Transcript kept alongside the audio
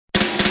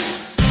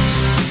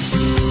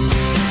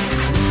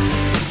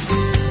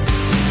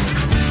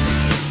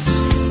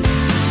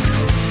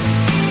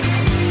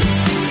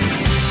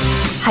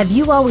Have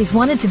you always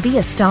wanted to be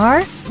a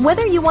star?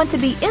 Whether you want to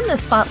be in the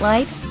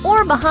spotlight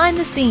or behind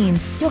the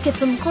scenes, you'll get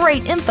some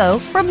great info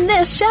from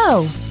this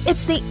show.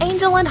 It's the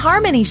Angel and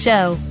Harmony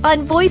Show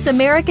on Voice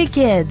America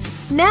Kids.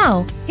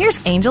 Now,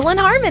 here's Angel and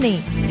Harmony.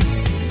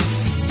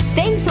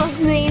 Thanks, welcome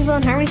to the Angel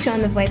and Harmony Show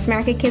on the Voice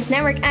America Kids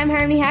Network. I'm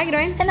Harmony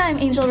Hagedorn. And I'm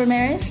Angel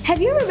Ramirez. Have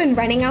you ever been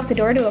running out the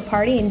door to a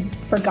party and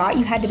forgot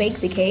you had to bake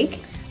the cake?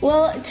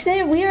 Well,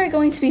 today we are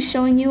going to be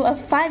showing you a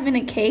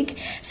 5-minute cake,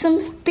 some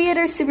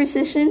theater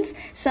superstitions,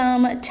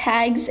 some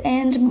tags,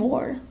 and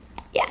more.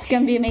 Yeah. It's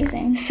going to be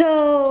amazing.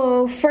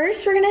 So,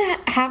 first we're going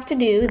to have to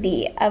do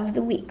the of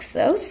the weeks,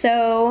 though.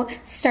 So,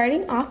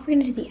 starting off, we're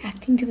going to do the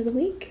acting tip of the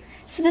week.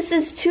 So this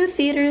is 2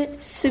 theater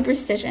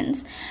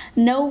superstitions.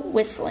 No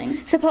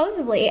whistling.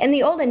 Supposedly, in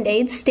the olden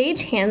days,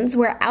 stagehands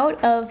were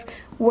out of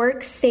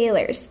work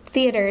sailors,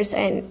 theaters,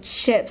 and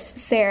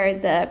ships share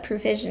the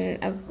provision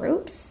of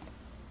ropes.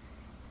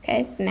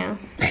 Okay, now.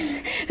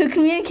 Who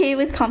communicated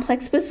with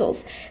complex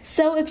whistles.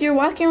 So if you're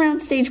walking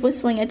around stage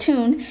whistling a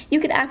tune, you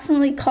could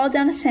accidentally call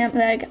down a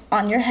sandbag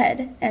on your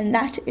head, and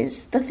that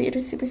is the theater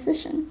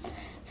superstition.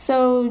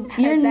 So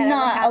you're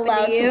not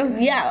allowed to.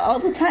 Yeah, all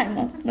the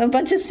time. A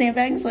bunch of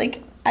sandbags,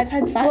 like I've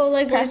had 5. Well,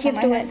 like what if you have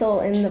to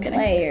whistle in the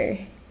play? Or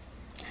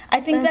I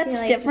think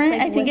that's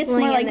different. I think it's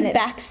more like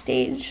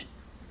backstage.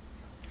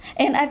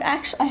 And I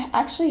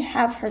actually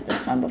have heard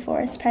this one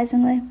before,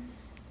 surprisingly.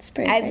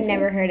 I've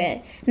never heard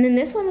it. And then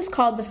this one is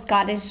called The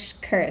Scottish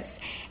Curse.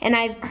 And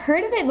I've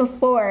heard of it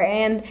before,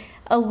 and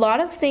a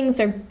lot of things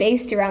are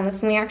based around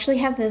this. And we actually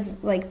have this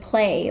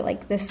play,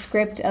 the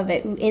script of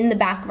it in the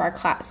back of our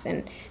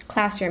classroom,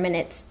 and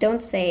it's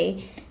Don't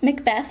Say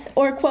Macbeth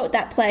or quote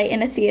that play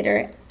in a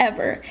theater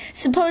ever.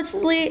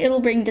 Supposedly it'll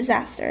bring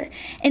disaster.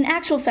 In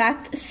actual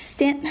fact,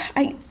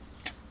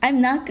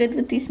 I'm not good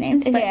with these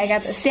names, but I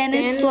got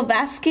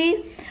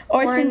Stanislavski,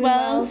 Orson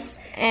Welles,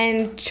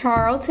 and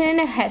Charlton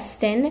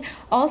Heston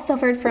all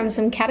suffered from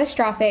some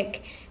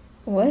catastrophic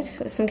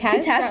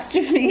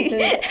catastrophe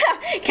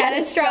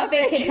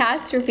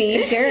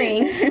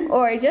during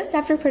or just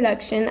after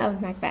production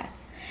of Macbeth.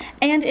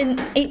 And in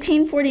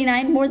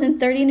 1849, more than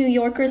 30 New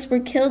Yorkers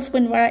were killed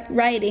when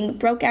rioting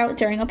broke out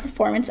during a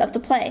performance of the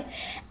play.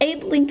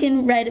 Abe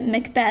Lincoln read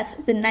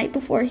Macbeth the night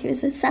before he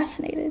was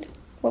assassinated.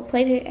 What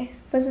play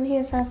wasn't he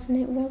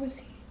assassinated? Where was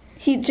he?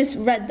 He just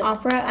read the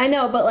opera. I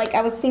know, but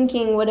I was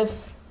thinking, what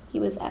if he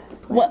was at the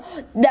play? Well,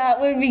 that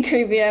would be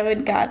creepy. I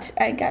got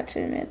to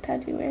admit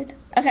that'd be weird.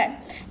 Okay,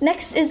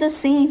 next is the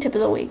singing tip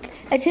of the week.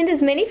 Attend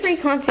as many free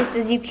concerts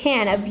as you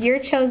can of your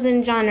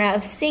chosen genre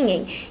of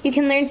singing. You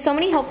can learn so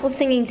many helpful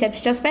singing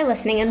tips just by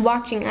listening and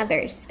watching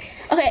others.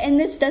 Okay, and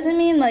this doesn't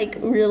mean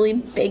really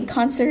big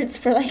concerts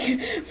for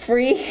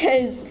free,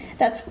 because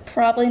that's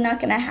probably not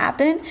going to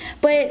happen.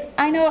 But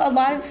I know a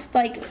lot of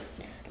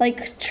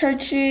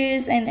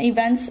churches and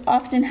events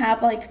often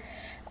have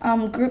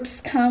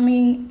groups come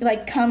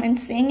and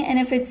sing, and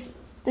if it's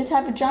the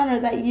type of genre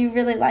that you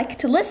really like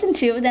to listen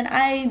to, then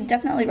I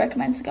definitely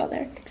recommend to go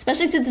there.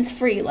 Especially since it's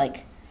free,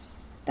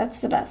 that's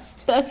the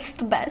best. That's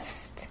the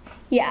best.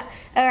 Yeah.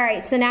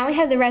 Alright, so now we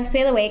have the recipe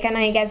of the week. I know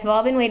you guys have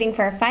all been waiting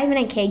for a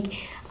 5-minute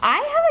cake. I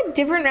have a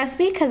different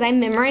recipe because I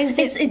memorized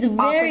it. It's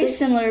very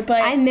similar,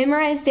 but I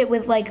memorized it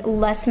with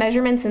less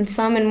measurements in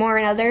some and more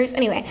in others.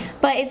 Anyway,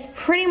 but it's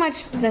pretty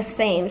much the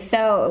same.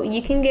 So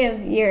you can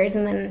give yours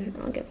and then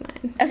I'll give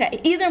mine.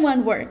 Okay, either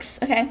one works.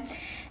 Okay,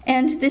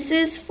 and this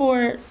is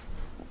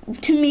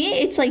to me,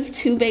 it's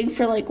too big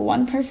for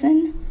one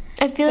person.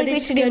 I feel like we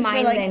should do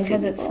mine then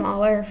because it's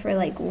smaller for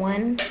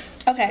one.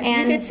 Okay,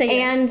 and you could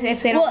say and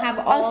if they don't have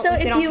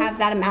have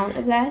that amount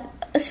of that.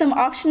 Some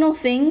optional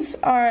things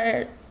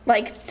are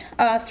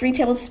 3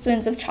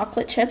 tablespoons of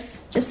chocolate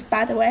chips, just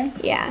by the way.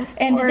 Yeah.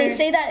 And they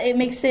say that it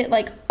makes it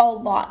a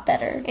lot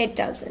better. It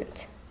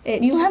doesn't.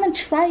 You haven't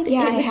tried it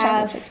with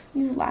chocolate chips.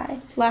 You lie.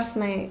 Last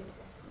night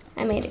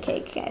I made a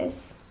cake,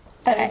 guys.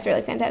 That was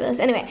really fantabulous.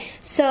 Anyway,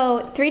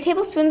 so 3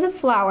 tablespoons of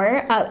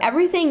flour.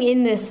 Everything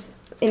in this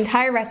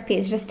entire recipe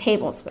is just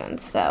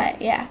tablespoons. So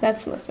yeah,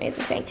 that's the most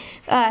amazing thing.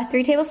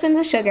 3 tablespoons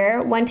of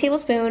sugar, 1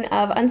 tablespoon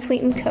of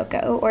unsweetened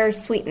cocoa, or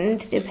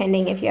sweetened,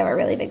 depending if you have a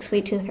really big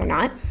sweet tooth or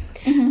not.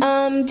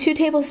 Mm-hmm. 2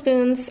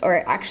 tablespoons,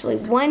 or actually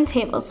 1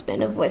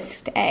 tablespoon of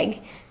whisked egg,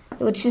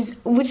 which is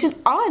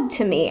odd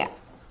to me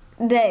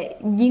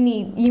that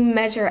you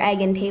measure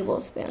egg in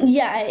tablespoons.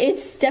 Yeah,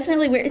 it's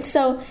definitely weird.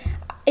 So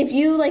if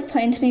you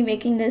plan to be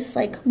making this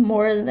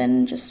more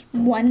than just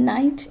one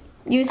night,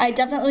 I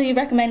definitely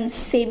recommend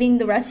saving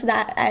the rest of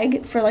that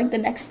egg for the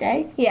next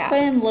day. Yeah. Put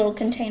it in a little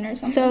container or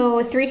something.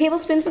 So 3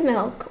 tablespoons of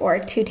milk, or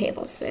 2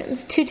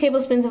 tablespoons, 2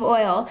 tablespoons of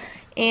oil,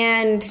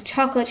 and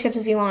chocolate chips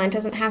if you want. It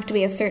doesn't have to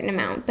be a certain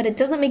amount, but it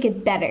doesn't make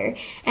it better.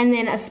 And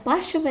then a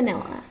splash of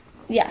vanilla.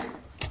 Yeah.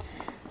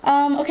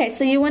 Okay,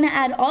 so you want to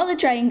add all the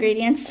dry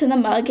ingredients to the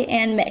mug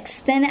and mix.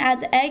 Then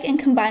add the egg and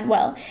combine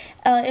well.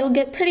 It'll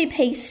get pretty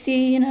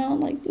pasty,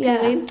 gooey.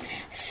 Yeah.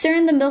 Stir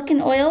in the milk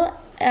and oil.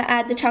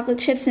 Add the chocolate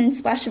chips and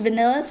splash of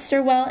vanilla.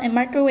 Stir well and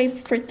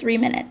microwave for 3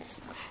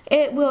 minutes.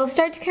 It will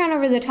start to crown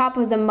over the top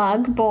of the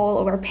mug, bowl,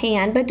 or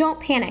pan, but don't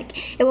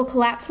panic. It will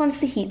collapse once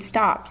the heat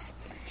stops.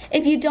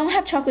 If you don't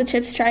have chocolate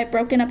chips, try a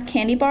broken up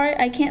candy bar.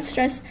 I can't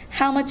stress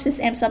how much this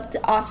amps up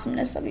the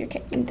awesomeness of your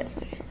cake. It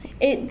doesn't really.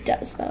 It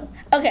does, though.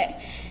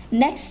 Okay,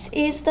 next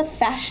is the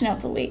fashion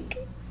of the week.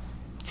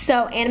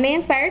 So,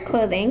 anime-inspired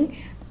clothing,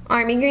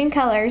 army green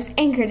colors,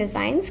 anchor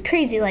designs,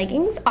 crazy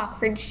leggings,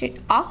 Oxford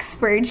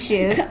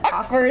shoes,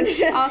 Awkward.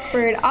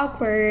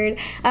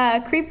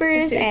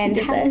 creepers, and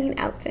Halloween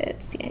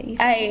outfits. Yeah, you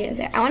said it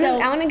there.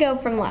 I want to go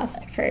from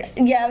last to first.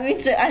 Yeah,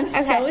 me too. I'm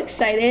so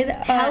excited.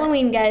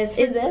 Halloween, guys.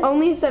 It's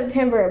only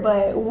September,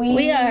 but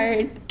we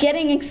are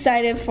getting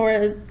excited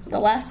for the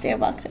last day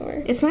of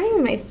October. It's not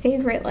even my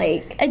favorite.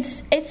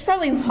 It's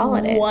probably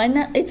holiday.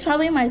 It's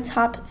probably my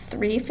top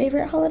 3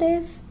 favorite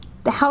holidays.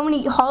 How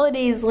many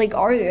holidays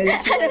are there?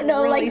 That you I don't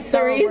know, really 3: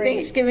 celebrate?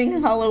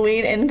 Thanksgiving,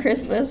 Halloween, and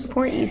Christmas.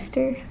 Poor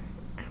Easter.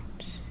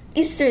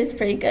 Easter is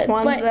pretty good.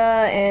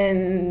 Kwanzaa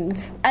and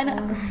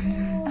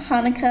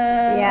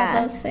Hanukkah,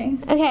 all those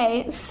things.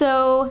 Okay,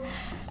 so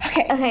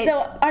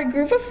our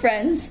group of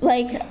friends,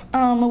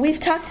 we've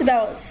talked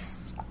about,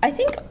 I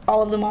think,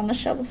 all of them on the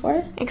show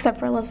before. Except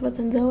for Elizabeth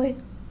and Zoe.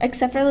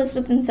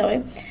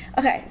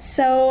 Okay,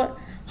 so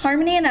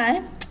Harmony and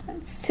I,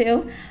 that's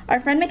 2. Our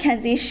friend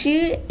Mackenzie,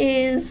 she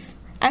is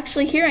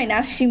actually here right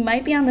now. She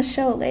might be on the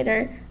show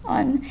later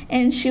on.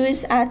 And she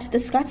was at the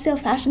Scottsdale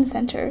Fashion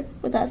Center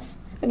with us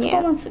a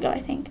couple months ago, I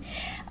think.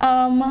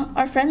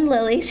 Our friend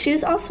Lily, she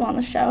was also on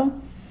the show.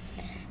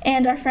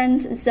 And our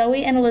friends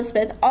Zoe and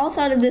Elizabeth all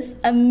thought of this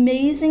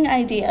amazing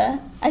idea.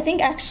 I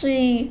think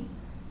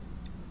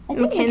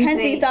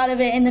Mackenzie thought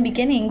of it in the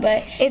beginning,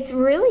 but it's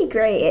really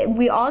great.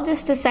 We all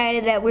just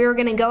decided that we were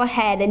going to go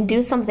ahead and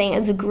do something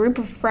as a group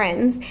of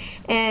friends,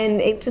 and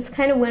it just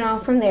kind of went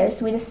off from there.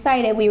 So we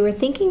decided we were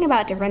thinking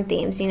about different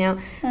themes,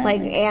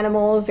 like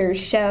animals or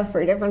chef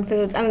or different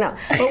foods. I don't know.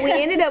 But we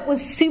ended up with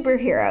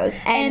superheroes.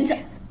 And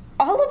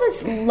all of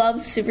us love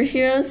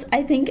superheroes.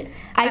 I think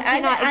I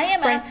cannot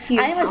express to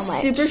you how much. I am a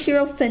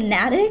superhero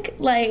fanatic.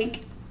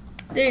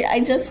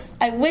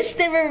 I wish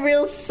they were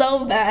real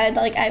so bad.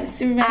 I have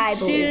Superman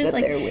shoes. I believe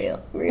that they're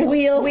real.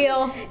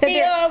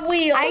 They are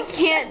real. I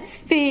can't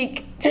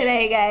speak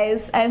today,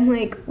 guys. I'm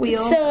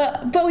wheel.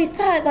 So, but we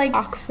thought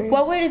awkward.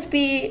 What would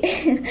be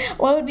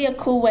a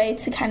cool way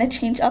to kind of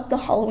change up the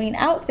Halloween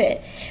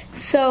outfit?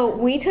 So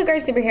we took our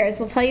superheroes.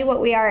 We'll tell you what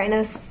we are in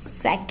a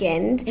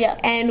second. Yeah.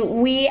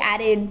 And we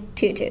added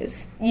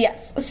tutus.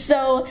 Yes.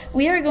 So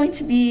we are going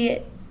to be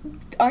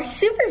our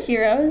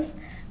superheroes,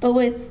 but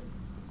with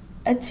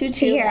a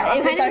tutu. Here,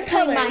 I'll kind of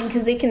explain colors. mine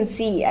because they can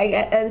see.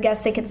 I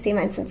guess they can see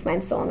mine since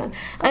mine's still on them.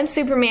 I'm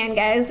Superman,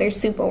 guys. They're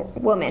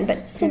Superwoman,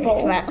 but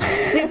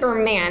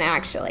Superman,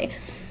 actually.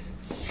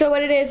 So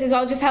what it is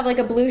I'll just have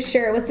a blue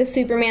shirt with the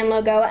Superman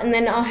logo, and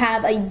then I'll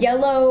have a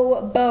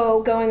yellow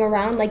bow going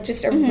around,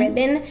 just a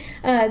ribbon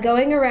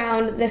going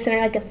around the center,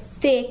 a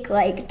thick,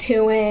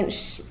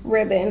 2-inch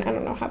ribbon. I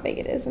don't know how big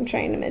it is. I'm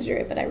trying to measure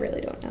it, but I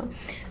really don't know.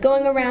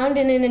 Going around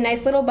and in a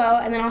nice little bow,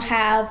 and then I'll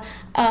have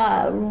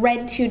a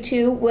red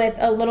tutu with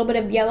a little bit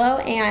of yellow,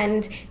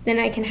 and then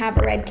I can have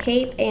a red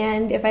cape,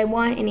 and if I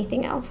want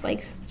anything else,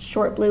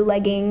 short blue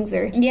leggings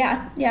or...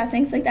 Yeah,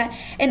 things like that.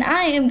 And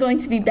I am going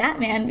to be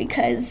Batman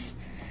because...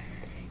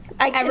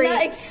 I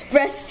cannot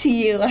express to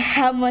you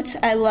how much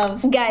I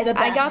love Guys,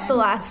 I got the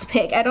last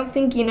pick. I don't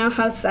think you know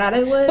how sad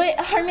I was. But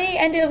Harmony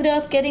ended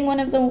up getting one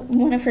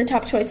of her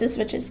top choices,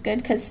 which is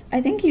good because I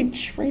think you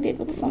traded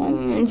with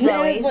someone.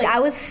 Zoe. I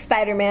was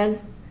Spider-Man.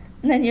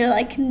 And then you're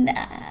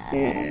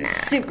nah,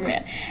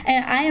 Superman.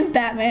 And I am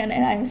Batman,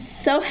 and I'm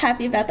so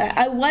happy about that.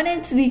 I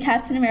wanted to be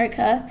Captain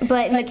America,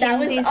 but that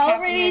was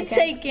already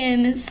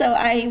taken, so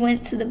I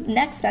went to the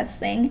next best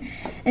thing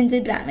and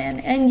did Batman.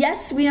 And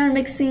yes, we are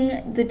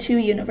mixing the 2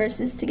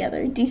 universes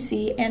together,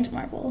 DC and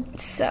Marvel.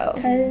 So,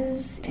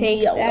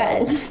 take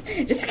that.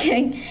 Just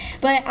kidding.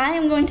 But I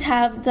am going to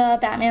have the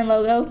Batman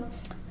logo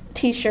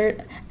t-shirt,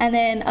 and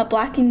then a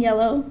black and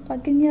yellow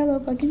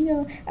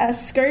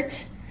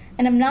skirt.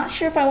 And I'm not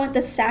sure if I want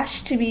the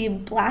sash to be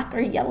black or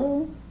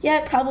yellow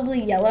yet.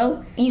 Probably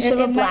yellow. You should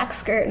have a black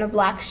skirt and a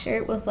black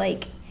shirt with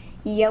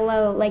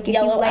yellow. If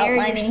you layer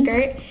your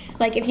skirt,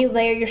 if you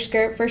layer your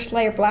skirt, first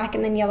layer black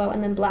and then yellow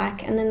and then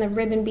black, and then the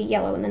ribbon be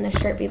yellow and then the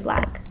shirt be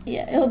black.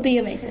 Yeah, it'll be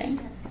amazing.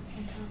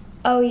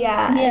 Oh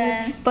yeah.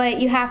 Yeah.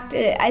 But you have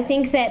to. I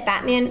think that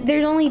Batman.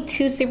 There's only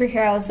 2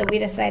 superheroes that we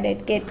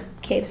decided get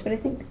capes, but I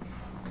think.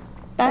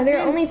 Are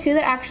there only 2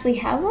 that actually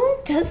have one?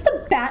 Does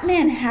the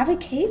Batman have a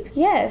cape?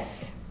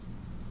 Yes.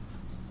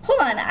 Hold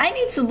on, I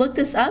need to look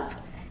this up.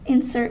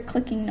 Insert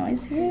clicking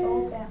noise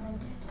here.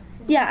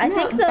 Yeah, I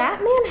think the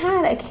Batman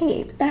had a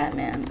cape.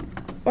 Batman.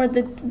 Or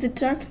the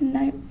Dark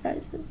Knight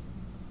Rises.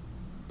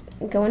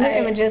 Go into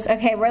images.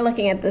 Okay, we're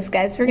looking at this,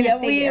 guys. We're gonna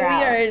figure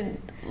out. We are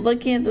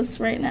looking at this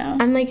right now.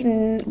 I'm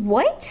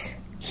what?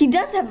 He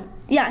does have.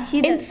 Yeah,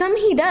 he does. In some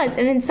he does,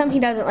 and in some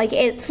he doesn't.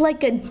 It's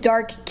like a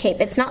dark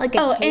cape. It's not like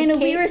a cape.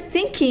 And we were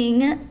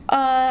thinking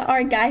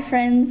our guy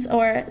friends,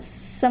 or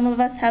some of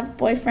us have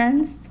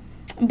boyfriends,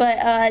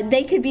 but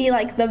they could be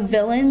the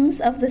villains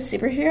of the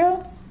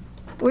superhero.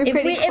 We're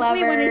pretty clever.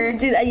 If we wanted to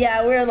do that,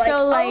 yeah, we were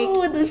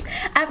this.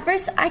 At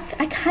first, I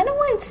kind of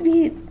wanted to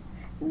be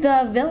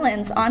the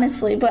villains,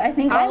 honestly, but I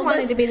think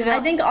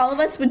all of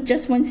us would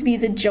just want to be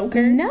the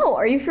Joker. No,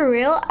 are you for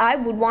real? I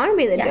would want to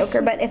be the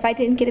Joker, but if I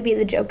didn't get to be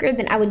the Joker,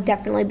 then I would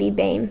definitely be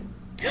Bane.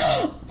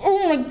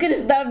 Oh my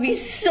goodness, that would be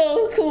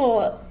so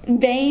cool.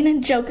 Bane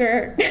and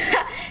Joker.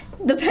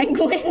 The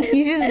Penguin.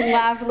 You just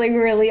laughed like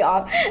really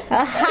off.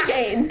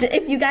 Okay,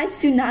 if you guys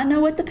do not know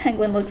what the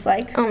Penguin looks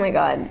like, oh my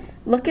god,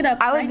 look it up.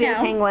 I would be the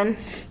Penguin.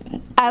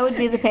 I would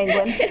be the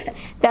Penguin.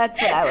 That's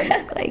what I would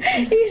look like.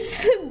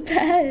 He's the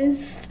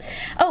best.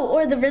 Oh,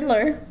 or the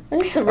Riddler.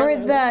 What is the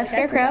Riddler? Or the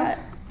Scarecrow.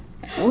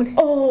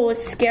 Oh,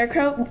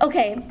 Scarecrow.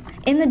 Okay,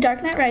 in The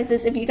Dark Knight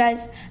Rises, if you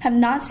guys have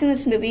not seen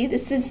this movie,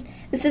 this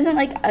isn't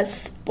like a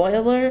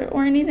spoiler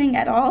or anything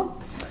at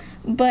all,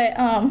 but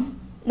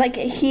like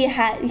he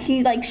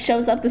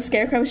shows up, the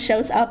Scarecrow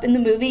shows up in the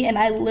movie, and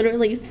I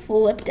literally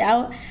flipped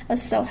out. I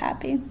was so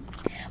happy.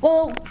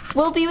 Well,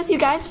 we'll be with you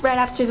guys right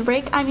after the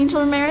break. I'm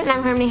Angel Ramirez. And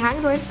I'm Harmony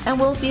Hagedorn. And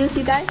we'll be with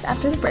you guys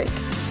after the break.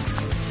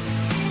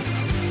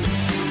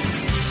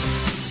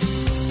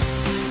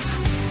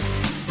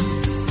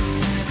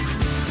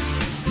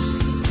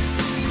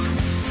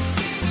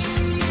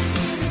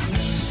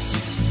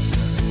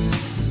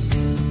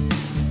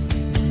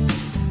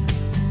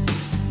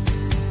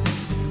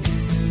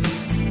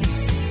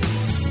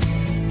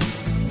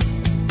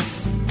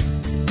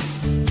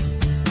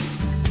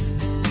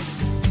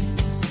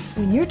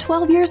 When you're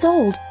 12 years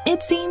old,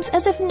 it seems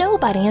as if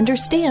nobody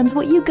understands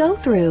what you go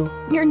through.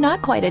 You're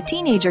not quite a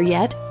teenager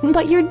yet,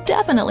 but you're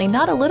definitely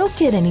not a little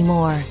kid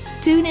anymore.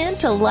 Tune in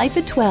to Life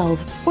at 12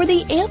 for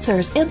the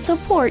answers and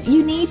support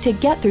you need to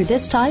get through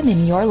this time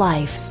in your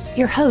life.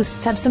 Your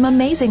hosts have some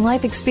amazing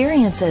life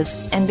experiences,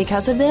 and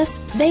because of this,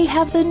 they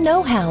have the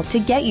know-how to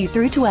get you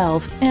through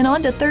 12 and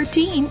on to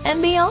 13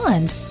 and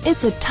beyond.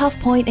 It's a tough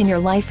point in your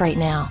life right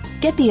now.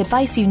 Get the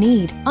advice you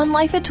need on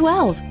Life at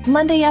 12,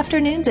 Monday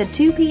afternoons at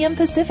 2 p.m.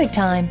 Pacific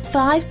Time,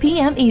 5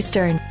 p.m.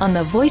 Eastern on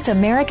the Voice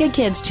America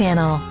Kids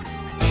channel.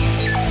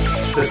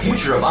 The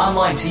future of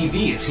online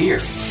TV is here.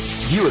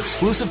 View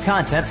exclusive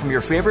content from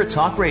your favorite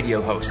talk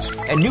radio hosts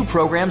and new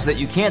programs that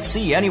you can't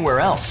see anywhere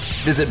else.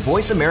 Visit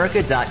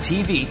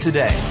voiceamerica.tv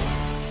today.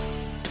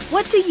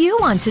 What do you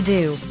want to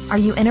do? Are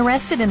you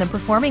interested in the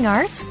performing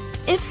arts?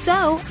 If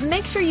so,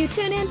 make sure you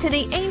tune in to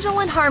the Angel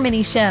and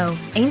Harmony Show.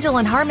 Angel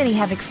and Harmony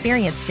have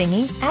experience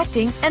singing,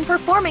 acting, and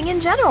performing in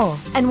general,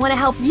 and want to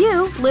help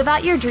you live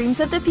out your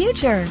dreams of the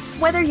future.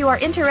 Whether you are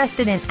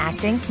interested in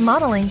acting,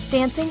 modeling,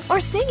 dancing,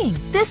 or singing,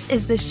 this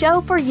is the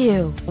show for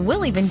you.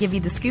 We'll even give you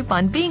the scoop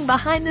on being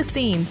behind the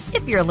scenes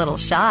if you're a little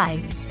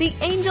shy. The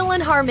Angel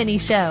and Harmony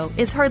Show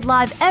is heard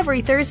live every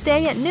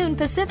Thursday at noon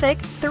Pacific,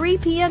 3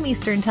 p.m.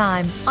 Eastern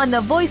Time on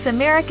the Voice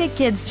America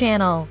Kids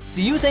channel.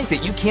 Do you think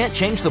that you can't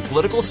change the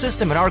political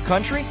system in our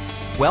country?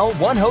 Well,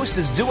 one host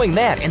is doing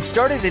that and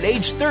started at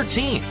age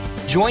 13.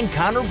 Join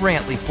Connor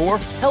Brantley for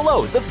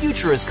Hello, the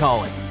Future is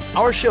Calling.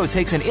 Our show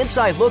takes an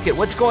inside look at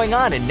what's going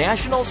on in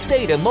national,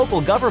 state, and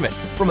local government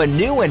from a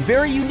new and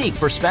very unique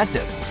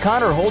perspective.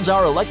 Connor holds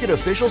our elected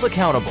officials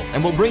accountable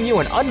and will bring you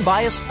an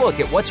unbiased look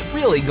at what's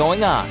really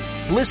going on.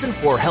 Listen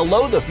for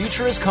Hello, the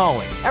Future is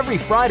Calling every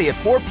Friday at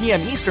 4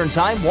 p.m. Eastern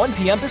Time, 1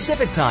 p.m.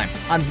 Pacific Time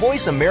on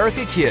Voice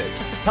America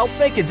Kids. Help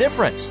make a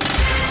difference.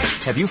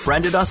 Have you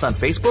friended us on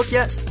Facebook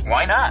yet?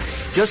 Why not?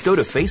 Just go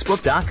to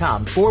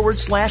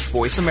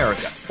facebook.com/Voice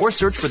America or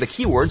search for the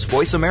keywords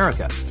Voice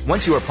America.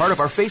 Once you are part of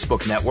our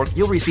Facebook network,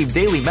 you'll receive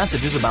daily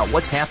messages about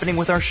what's happening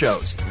with our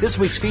shows, this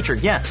week's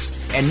featured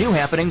guests, and new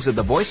happenings of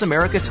the Voice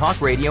America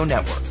Talk Radio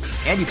Network.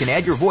 And you can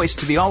add your voice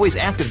to the always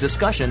active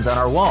discussions on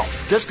our wall.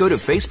 Just go to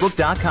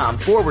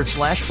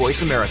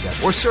facebook.com/Voice America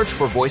or search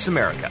for Voice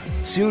America.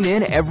 Tune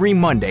in every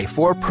Monday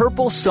for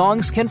Purple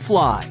Songs Can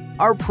Fly.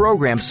 Our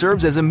program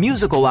serves as a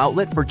musical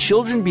outlet for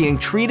children being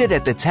treated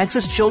at the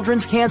Texas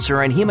Children's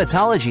Cancer and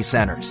Hematology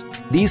Centers.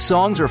 These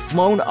songs are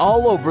flown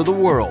all over the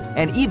world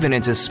and even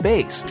into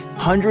space.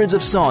 Hundreds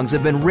of songs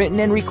have been written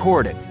and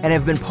recorded and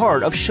have been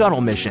part of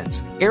shuttle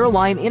missions,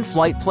 airline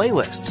in-flight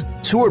playlists,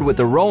 toured with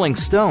the Rolling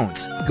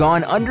Stones,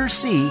 gone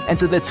undersea and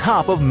to the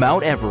top of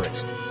Mount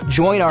Everest.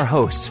 Join our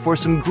hosts for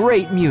some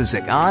great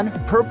music on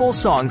Purple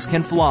Songs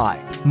Can Fly,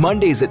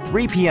 Mondays at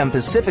 3 p.m.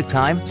 Pacific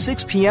Time,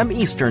 6 p.m.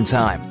 Eastern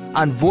Time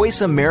on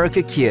Voice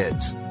America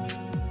Kids.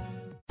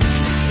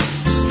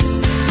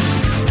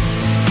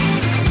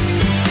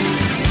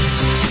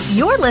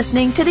 You're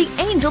listening to the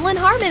Angel and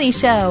Harmony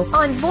Show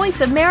on Voice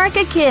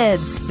America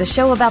Kids, the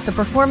show about the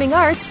performing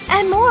arts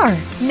and more.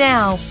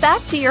 Now,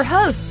 back to your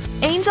hosts,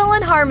 Angel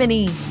and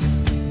Harmony.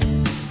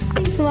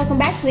 Thanks and welcome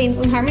back to the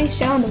Angel and Harmony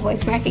Show on the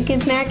Voice America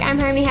Kids Network. I'm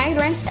Harmony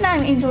Hagedorn. And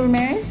I'm Angel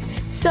Ramirez.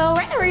 So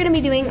right now we're going to be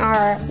doing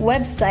our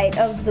website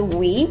of the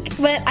week,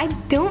 but I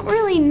don't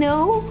really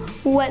know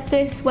what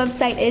this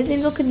website is.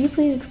 Angel, could you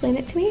please explain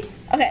it to me?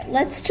 Okay,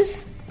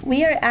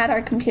 we are at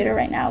our computer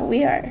right now.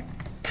 We are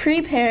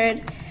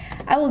prepared.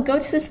 I will go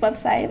to this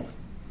website.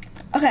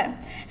 Okay,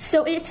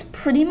 so it's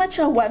pretty much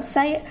a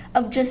website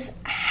of just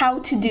how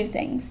to do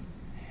things.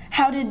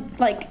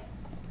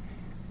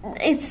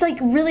 It's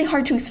really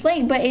hard to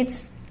explain, but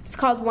it's It's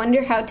called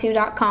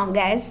wonderhowto.com,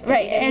 guys.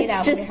 Right, and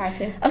it's just,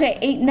 okay,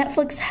 8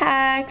 Netflix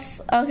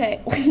hacks,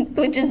 okay,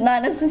 which is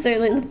not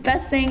necessarily the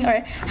best thing, or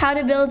how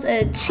to build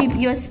a cheap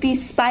USB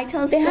spy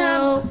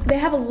telescope. They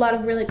have a lot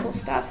of really cool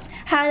stuff.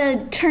 How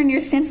to turn your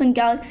Samsung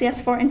Galaxy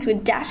S4 into a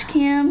dash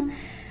cam.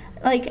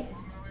 Like,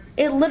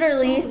 it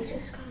literally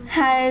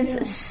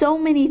has so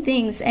many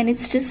things, and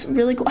it's just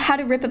really cool. How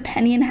to rip a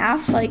penny in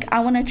half. Like, I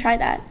want to try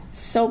that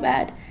so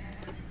bad.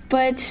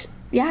 But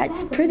yeah,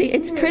 it's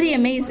pretty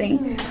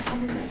amazing.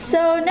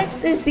 So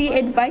next is the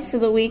advice of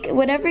the week.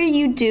 Whatever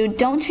you do,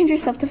 don't change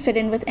yourself to fit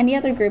in with any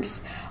other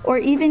groups or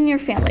even your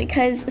family,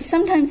 because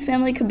sometimes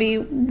family could be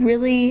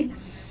really,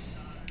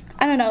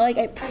 I don't know, like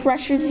it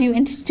pressures you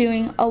into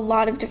doing a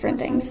lot of different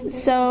things.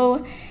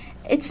 So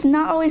it's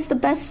not always the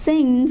best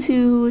thing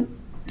to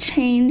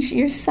change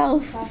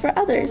yourself for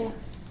others.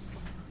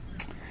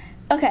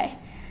 Okay.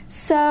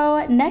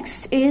 So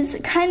next is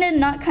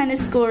not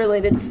school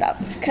related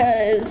stuff,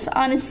 because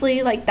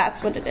honestly, like,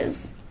 that's what it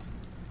is.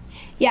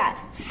 Yeah,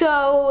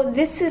 so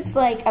this is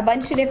like a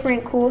bunch of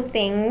different cool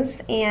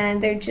things,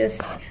 and they're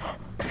just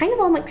kind of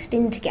all mixed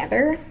in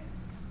together.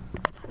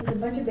 There's a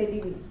bunch of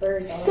baby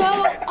birds. So,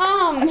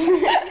 I'm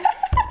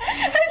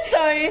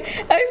sorry,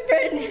 our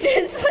friend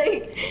just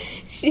like,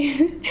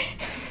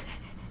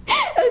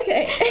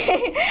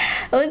 okay,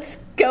 let's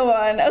go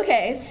on.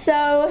 Okay,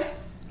 so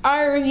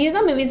our reviews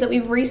on movies that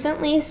we've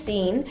recently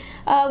seen.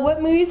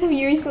 What movies have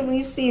you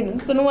recently seen?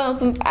 It's been a while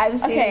since I've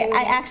seen a movie.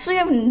 I actually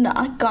have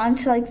not gone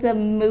to like the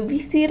movie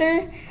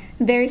theater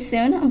very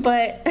soon,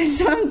 but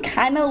so I'm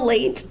kind of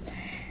late.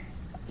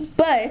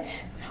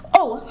 But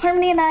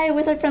Harmony and I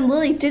with our friend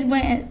Lily did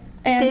went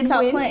and saw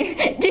Planes.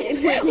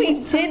 We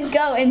did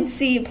go and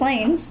see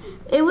Planes.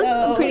 It was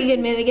a pretty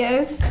good movie,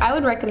 guys. I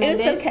would recommend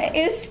it. It was okay.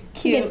 It was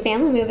cute. Good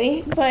family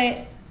movie.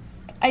 But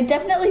I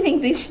definitely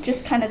think they should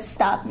just kind of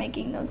stop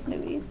making those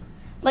movies.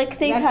 Like,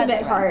 they've That's had a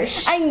bit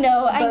harsh. I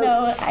know.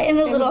 I am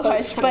a little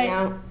harsh, but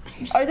out.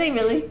 Are they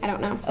really? I don't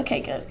know. Okay,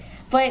 good.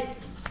 But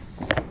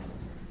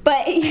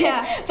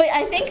yeah. But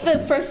I think the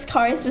first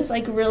Cars was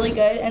like really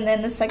good, and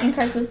then the second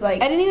Cars was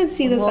like, I didn't even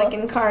see the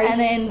second Cars. And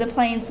then the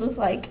Planes was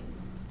like,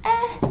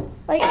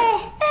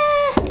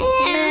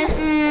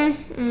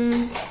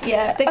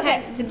 yeah.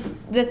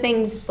 The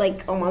things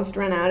like almost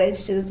run out.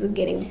 It's just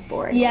getting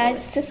boring. Yeah,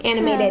 it's just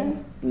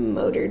animated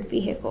motored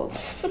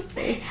vehicles.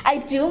 I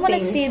do want to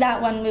see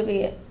that one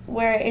movie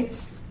where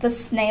it's the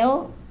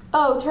snail.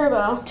 Oh,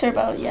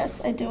 Turbo.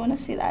 Yes, I do want to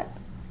see that.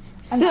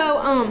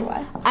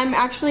 I'm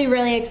actually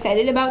really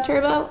excited about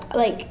Turbo.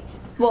 Like,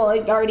 well,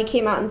 it already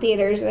came out in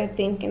theaters, I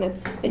think, and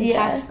it's been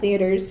past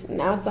theaters.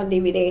 Now it's on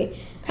DVD.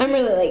 I'm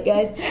really late,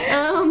 guys.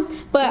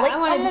 But I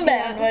wanted to see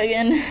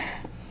bandwagon.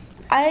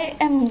 I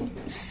am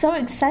so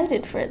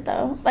excited for it,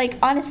 though. Like,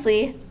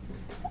 honestly,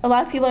 a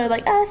lot of people are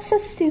like, it's so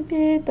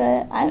stupid,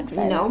 but I'm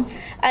excited. No.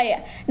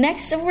 Yeah.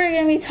 Next, we're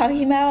going to be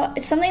talking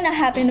about something that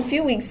happened a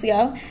few weeks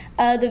ago,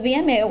 the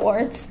VMA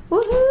Awards.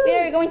 Woohoo! We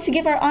are going to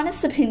give our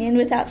honest opinion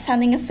without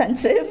sounding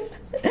offensive.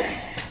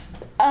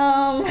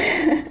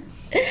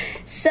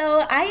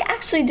 So I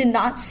actually did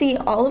not see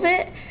all of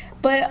it,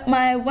 but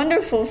my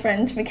wonderful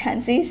friend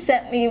Mackenzie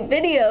sent me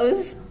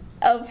videos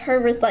of her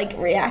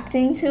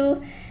reacting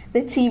to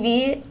the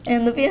TV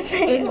and the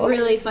VMA. It was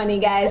really funny,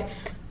 guys.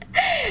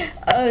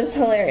 Oh, it was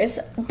hilarious.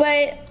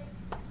 But,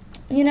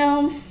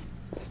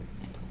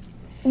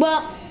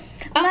 well,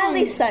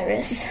 Miley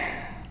Cyrus.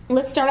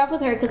 Let's start off with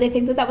her, because I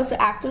think that was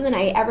the act of the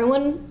night.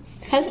 Everyone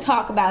has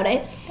talked about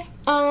it.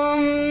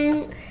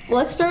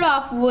 Let's start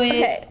off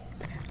with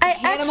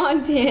Hannah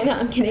Montana.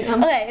 I'm kidding.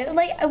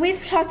 Okay,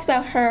 we've talked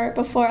about her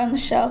before on the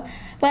show,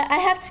 but I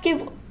have to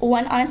give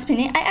one honest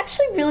opinion. I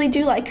actually really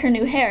do like her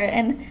new hair,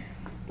 and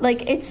I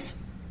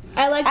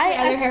like her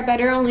other hair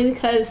better only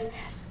because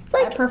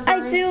I prefer.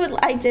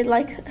 I did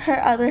like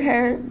her other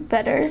hair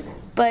better,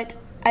 but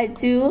I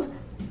do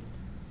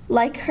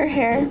like her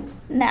hair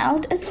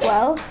now as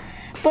well.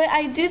 But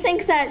I do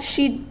think that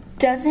she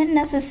doesn't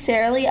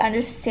necessarily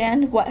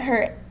understand what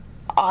her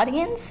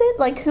audience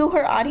is, who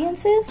her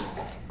audience is.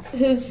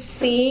 Who's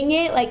seeing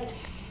it,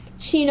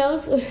 she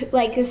knows,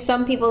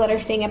 some people that are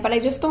seeing it, but I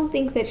just don't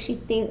think that she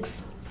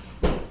thinks,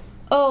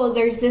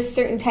 there's this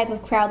certain type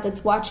of crowd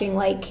that's watching,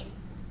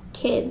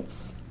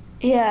 kids.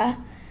 Yeah.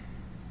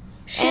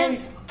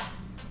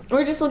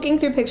 We're just looking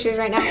through pictures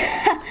right now.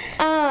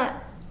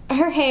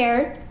 Her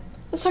hair,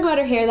 let's talk about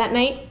her hair that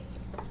night.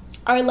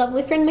 Our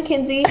lovely friend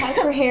Mackenzie has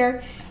her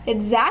hair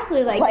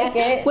exactly like that.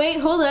 It. Wait,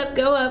 hold up,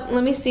 go up,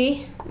 let me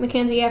see.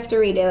 Mackenzie, you have to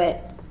redo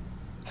it.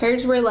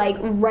 Hers were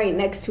right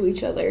next to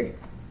each other.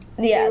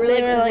 Yeah,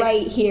 they were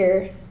right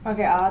here.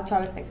 Okay, I'll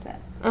try to fix it.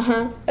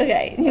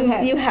 Okay,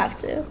 you have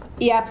to.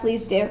 Yeah,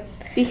 please do.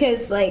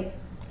 Because, I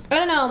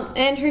don't know,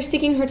 and her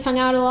sticking her tongue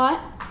out a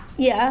lot.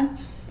 Yeah.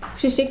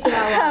 She sticks it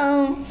out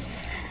a lot.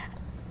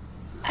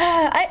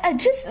 I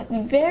just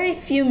very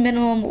few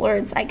minimum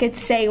words I could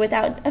say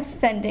without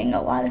offending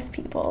a lot of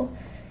people.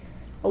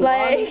 A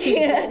lot of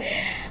people.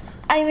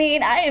 I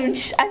mean, I'm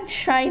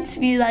trying to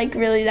be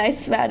really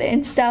nice about it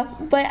and stuff,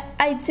 but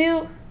I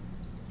do.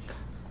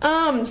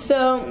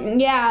 So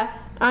yeah,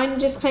 I'm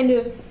just kind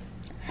of...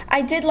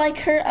 I did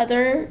like her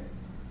other...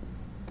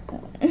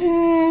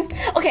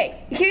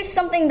 Okay, here's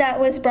something that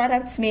was brought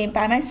up to me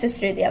by my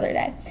sister the other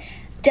day.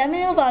 Demi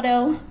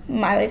Lovato,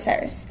 Miley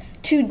Cyrus.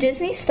 2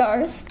 Disney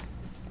stars.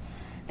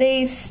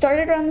 They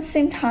started around the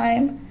same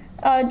time.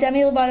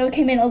 Demi Lovato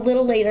came in a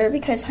little later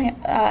because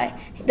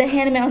the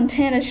Hannah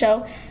Montana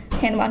show,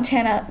 Hannah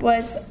Montana,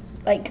 was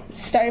like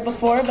started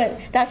before, but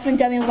that's when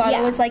Demi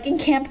Lovato was like in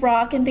Camp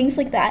Rock and things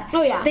like that.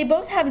 Oh yeah. They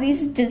both have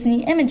these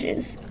Disney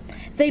images.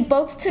 They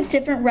both took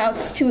different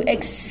routes to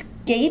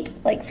escape,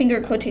 like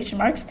finger quotation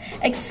marks,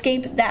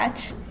 escape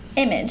that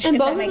image. And if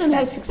both that of makes them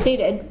have sense.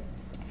 succeeded.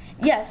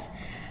 Yes.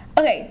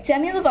 Okay,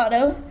 Demi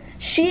Lovato,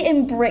 she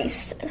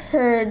embraced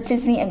her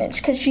Disney image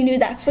because she knew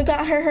that's what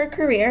got her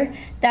career.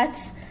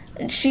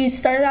 She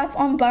started off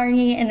on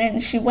Barney and then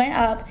she went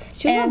up.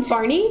 She was on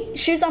Barney?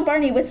 She was on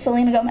Barney with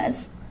Selena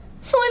Gomez.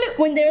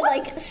 When they were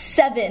like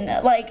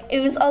 7. Like, it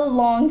was a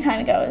long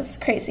time ago. It was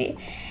crazy.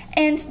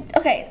 And,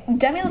 okay,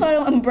 Demi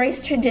Lovato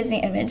embraced her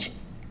Disney image.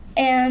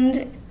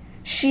 And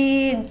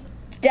she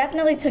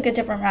definitely took a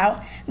different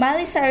route.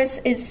 Miley Cyrus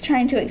is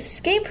trying to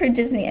escape her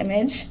Disney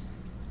image.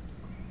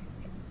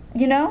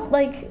 You know?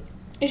 Like...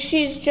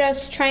 She's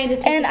just trying to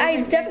take And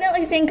I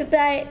definitely think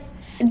that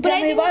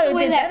Demi Lovato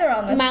did better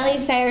on this Miley one.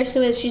 Cyrus,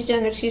 the way she's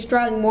doing it, she's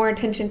drawing more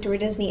attention to her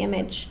Disney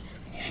image.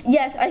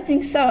 Yes, I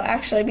think so,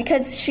 actually,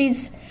 because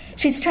she's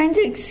trying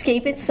to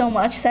escape it so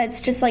much that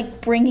it's just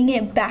like bringing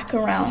it back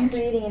around. She's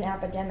creating an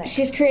epidemic.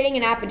 She's creating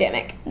an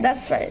epidemic.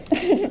 That's right.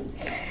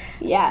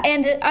 Yeah.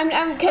 And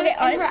I'm kind of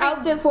honestly, her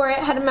outfit for it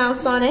had a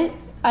mouse on it.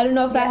 I don't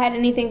know if that had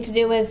anything to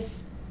do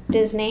with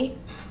Disney.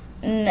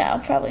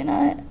 no, probably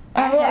not.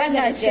 I'm I'm not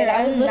not sure.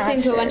 I was listening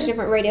to a sure. bunch of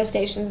different radio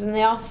stations, and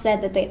they all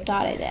said that they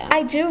thought it did.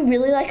 I do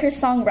really like her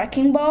song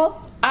 "Wrecking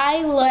Ball."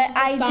 I love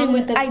the song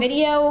with the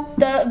video.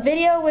 The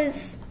video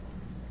was,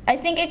 I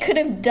think it could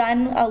have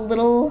done a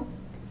little.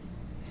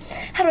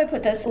 How do I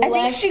put this? I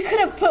think she could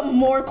have put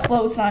more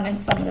clothes on in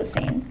some of the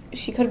scenes.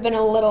 She could have been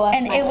a little less.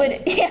 And it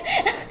would,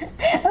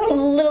 a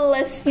little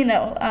less,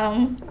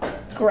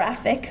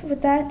 graphic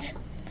with that.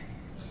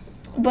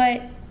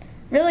 But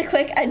really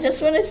quick, I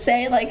just want to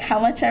say like how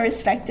much I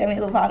respect Demi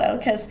Lovato,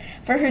 because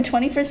for her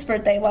 21st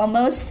birthday, while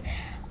most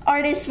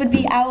artists would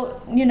be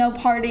out,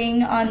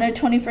 partying on their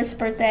 21st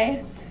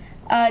birthday,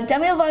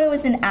 Demi Lovato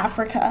was in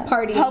Africa,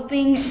 Partying.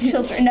 helping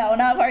children. No,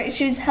 not party.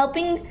 She was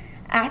helping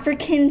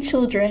African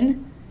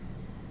children.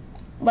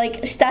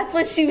 Like, that's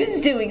what she was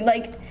doing.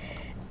 Like,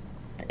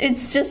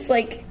 it's just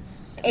like,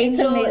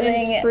 Angel it's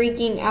amazing. is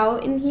freaking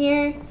out in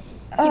here.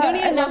 You don't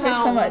even I know love her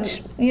how so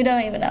much. You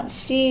don't even know.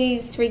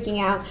 She's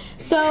freaking out.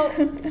 So,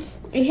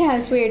 yeah,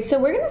 it's weird. So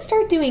we're going to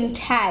start doing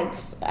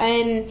tags.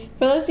 And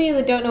for those of you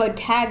that don't know what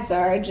tags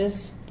are,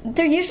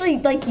 They're usually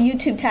like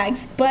YouTube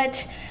tags,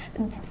 but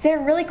they're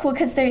really cool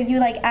because you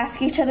like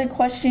ask each other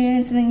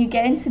questions and then you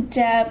get into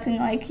depth and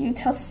like you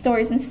tell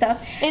stories and stuff.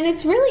 And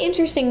it's really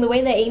interesting the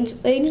way that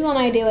Angel and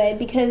I do it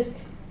because,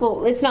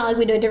 well, it's not like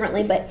we do it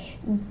differently, but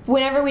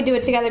whenever we do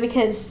it together,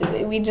 because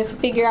we just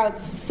figure out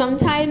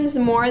sometimes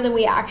more than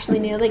we actually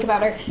knew, like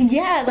about our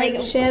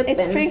friendship.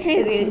 It's pretty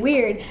crazy. It's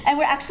weird. And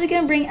we're actually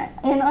going to bring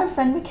in our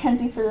friend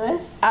Mackenzie for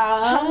this.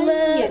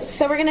 Hello. Yes.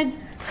 So we're going to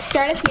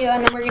start a few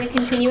and then we're going to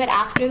continue it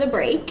after the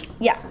break.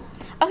 Yeah.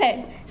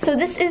 Okay, so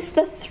this is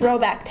the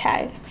throwback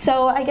tag.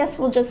 So I guess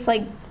we'll just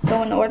like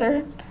go in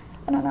order.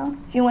 I don't know.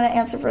 If you want to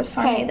answer first,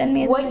 Harmony, then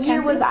me. What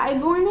year was I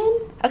born in?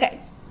 Okay.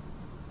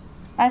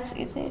 That's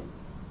easy.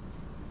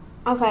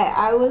 Okay,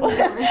 I was born.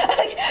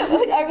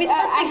 Are we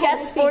supposed to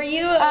guess for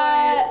you?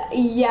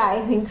 Yeah,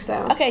 I think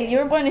so. Okay, you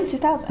were born in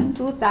 2000.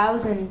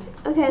 2000.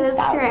 Okay,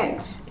 that's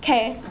correct.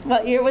 Okay,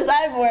 what year was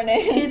I born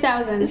in?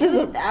 2000. This is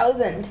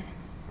 2000.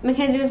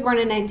 Mackenzie was born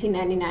in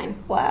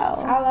 1999.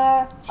 Wow.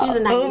 Holla. She was a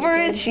 90s kid.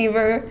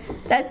 Overachiever.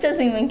 That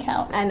doesn't even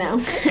count. I know.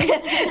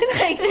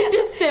 Like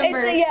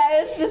December.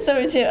 It's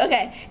December too.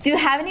 Okay. Do you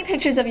have any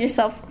pictures of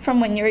yourself from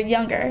when you were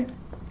younger?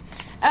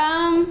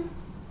 I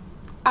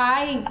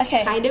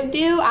kind of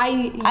do. I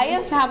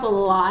used to have a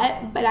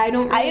lot, but I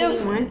don't really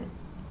anymore.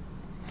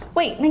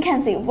 Wait,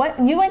 Mackenzie, what?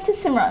 You went to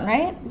Simran,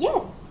 right?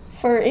 Yes.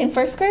 In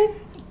first grade?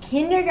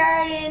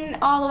 Kindergarten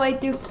all the way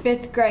through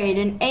 5th grade.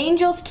 And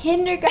Angel's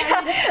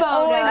kindergarten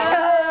photo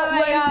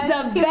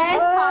was the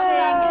best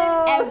thing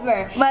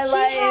ever. She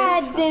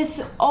had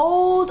this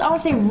old, I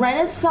want to say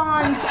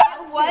Renaissance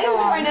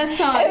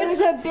Renaissance. It was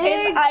a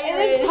big,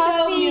 Irish. it was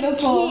so So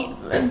beautiful.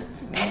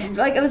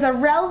 Like it was a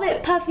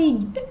velvet puffy,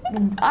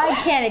 I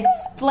can't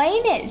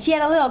explain it. She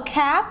had a little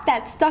cap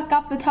that stuck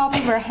up the top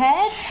of her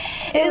head.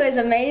 It was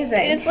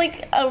amazing. It's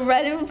like a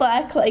red and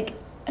black, like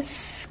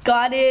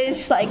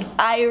Scottish, like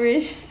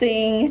Irish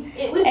thing.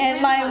 It was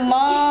and my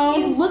mom.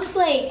 It looks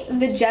like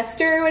the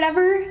jester or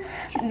whatever.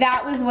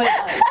 That was what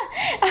it was.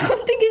 I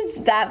don't think it's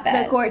that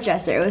bad. The court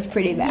jester, it was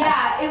pretty bad.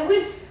 Yeah, it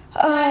was.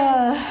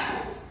 Wow.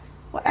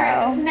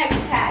 Alright, what's the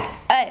next tag?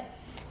 Alright,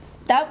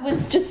 that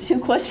was just 2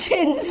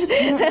 questions.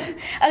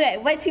 Okay,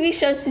 what TV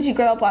shows did you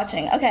grow up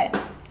watching? Okay,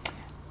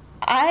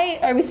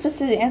 Are we supposed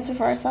to answer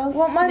for ourselves?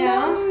 Well, my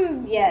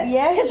mom, yes.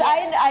 Because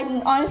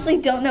I honestly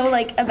don't know,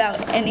 like,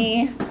 about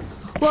any.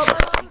 Well,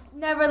 my mom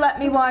never let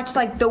me watch,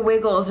 like, the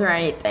Wiggles or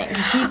anything.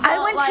 I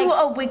went to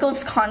a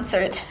Wiggles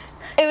concert.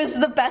 It was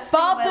the best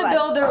Bob thing in the my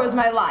Builder was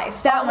my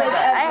life. That was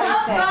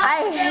everything.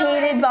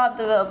 I hated Bob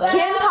the Builder.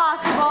 Kim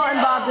Possible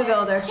and Bob the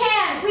Builder.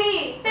 Can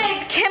we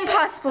fix Kim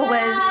Possible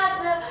was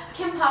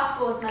Kim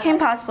Possible was not Kim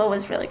Possible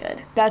was really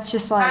good. That's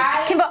just like...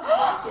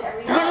 watch it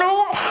every night.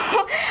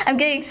 No, I'm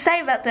getting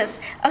excited about this.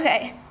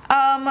 Okay.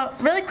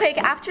 Really quick,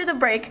 after the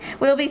break,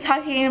 we'll be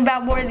talking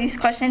about more of these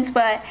questions,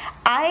 but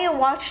I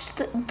watched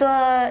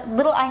the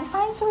Little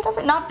Einsteins or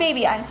whatever. Not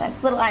Baby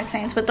Einsteins, Little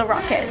Einsteins with the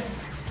rocket.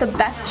 It's the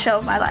best show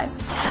of my life.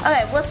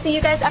 Okay, we'll see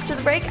you guys after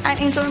the break. I'm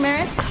Angel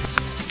Ramirez.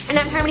 And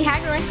I'm Harmony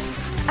Hagelin.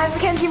 I'm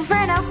Mackenzie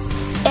Inferno.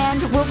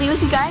 And we'll be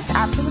with you guys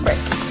after the break.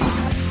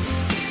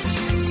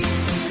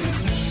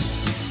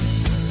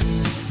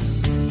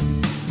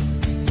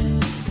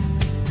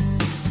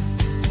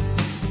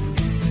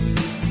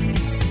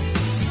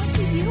 What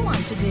do you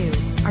want to do?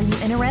 Are you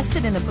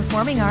interested in the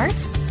performing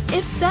arts?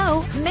 If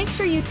so, make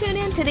sure you tune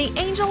in to the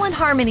Angel and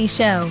Harmony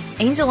Show.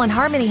 Angel and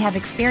Harmony have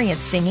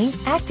experience singing,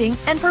 acting,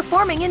 and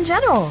performing in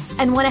general,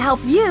 and want to help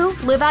you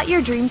live out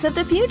your dreams of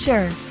the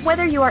future.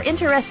 Whether you are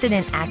interested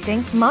in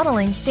acting,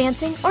 modeling,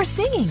 dancing, or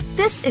singing,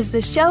 this is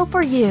the show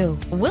for you.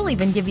 We'll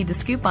even give you the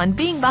scoop on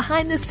being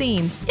behind the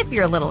scenes if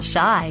you're a little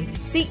shy.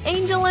 The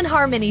Angel and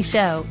Harmony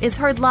Show is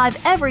heard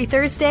live every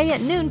Thursday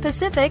at noon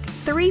Pacific,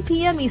 3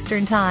 p.m.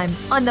 Eastern Time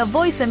on the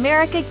Voice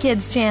America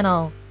Kids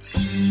channel.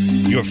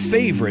 Your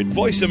favorite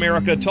Voice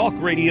America Talk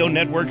Radio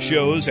Network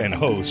shows and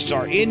hosts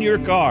are in your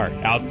car,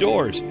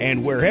 outdoors,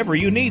 and wherever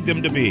you need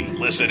them to be.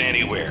 Listen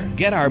anywhere.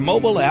 Get our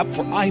mobile app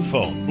for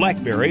iPhone,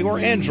 BlackBerry, or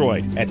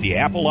Android at the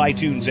Apple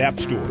iTunes App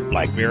Store,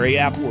 BlackBerry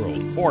App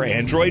World, or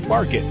Android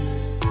Market.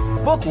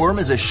 Bookworm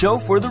is a show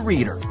for the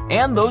reader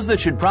and those that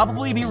should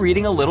probably be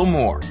reading a little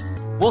more.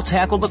 We'll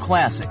tackle the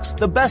classics,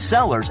 the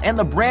bestsellers, and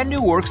the brand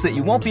new works that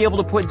you won't be able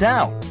to put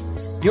down.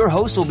 Your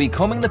host will be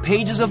combing the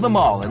pages of them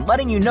all and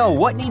letting you know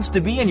what needs to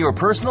be in your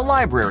personal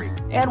library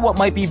and what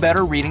might be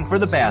better reading for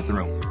the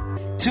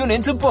bathroom. Tune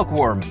into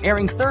Bookworm,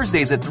 airing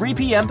Thursdays at 3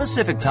 p.m.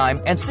 Pacific Time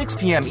and 6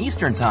 p.m.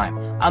 Eastern Time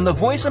on the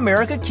Voice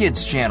America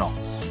Kids channel.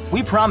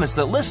 We promise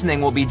that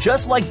listening will be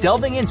just like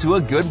delving into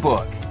a good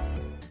book.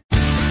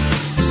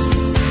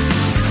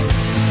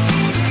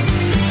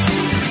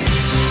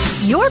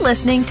 You're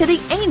listening to the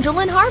Angel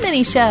and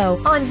Harmony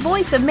Show on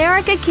Voice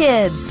America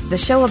Kids, the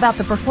show about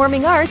the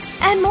performing arts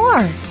and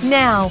more.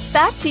 Now,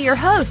 back to your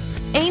hosts,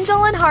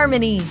 Angel and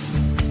Harmony.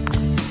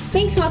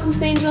 Thanks, welcome to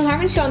the Angel and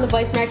Harmony Show on the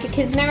Voice America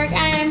Kids Network.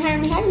 I'm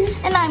Harmony Hagelin.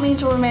 And I'm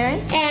Angel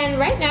Ramirez. And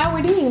right now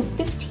we're doing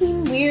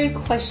 15 Weird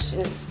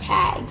Questions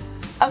tag.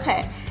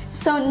 Okay,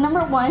 so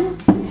number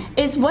 1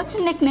 is, what's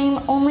a nickname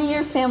only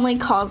your family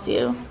calls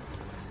you?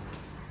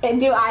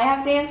 Do I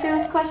have to answer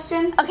this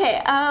question?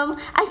 Okay,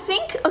 I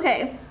think,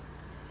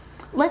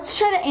 let's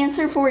try to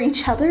answer for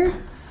each other,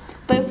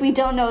 but if we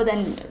don't know,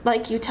 then,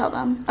 like, you tell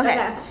them.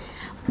 Okay.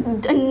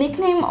 A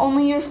nickname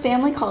only your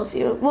family calls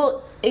you.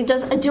 Well,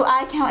 do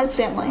I count as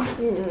family?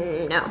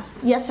 No.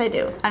 Yes, I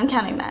do. I'm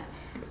counting that.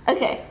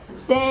 Okay,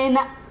 then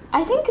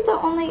I think the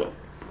only,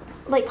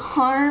 like,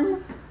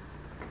 Harm,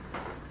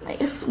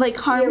 like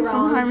Harm You're from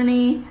wrong.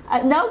 Harmony.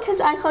 No, because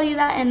I call you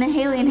that, and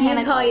Haley and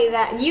Hannah call you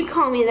that. You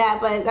call me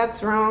that, but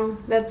that's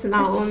wrong. That's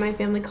not what my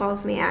family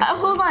calls me, actually.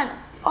 Hold on.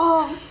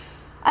 Oh,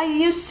 I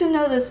used to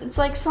know this. It's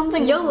like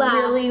something You'll laugh.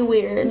 really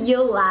weird.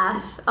 You'll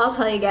laugh. I'll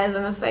tell you guys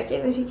in a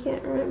second if you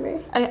can't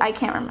remember. I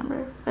can't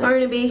remember.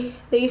 Barnaby.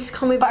 They used to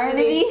call me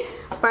Barnaby.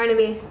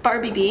 Barnaby.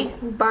 Barbie B.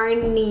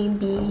 Barney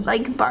B.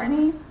 Like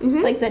Barney?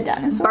 Like the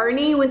dinosaur?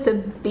 Barney with a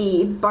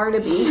B.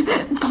 Barnaby.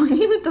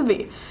 Barney with the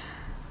B.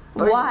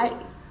 Barnaby. Why?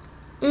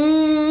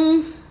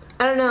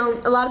 I don't know.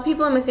 A lot of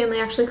people in my family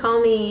actually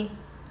call me...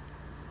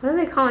 What do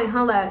they call me?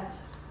 Hold up.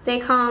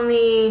 They call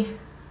me...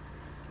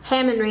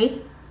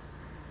 Hammonry.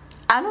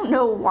 I don't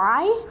know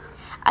why.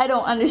 I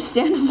don't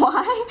understand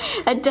why.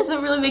 That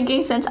doesn't really make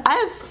any sense. I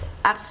have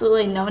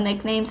absolutely no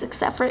nicknames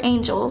except for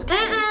Angel.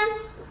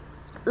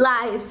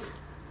 Lies.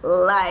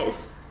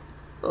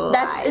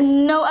 That's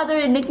no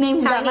other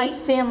nicknames that my Tiny.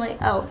 family...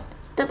 Oh.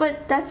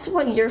 But that's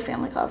what your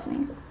family calls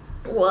me.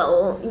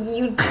 Well,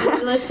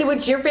 let's see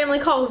what your family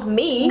calls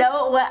me.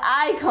 No, what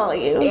I call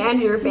you.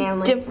 And your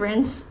family.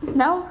 Difference.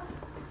 No?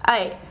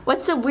 Alright.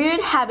 What's a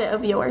weird habit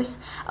of yours?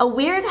 A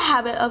weird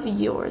habit of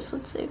yours.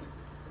 Let's see.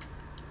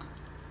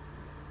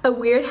 A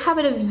weird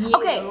habit of you.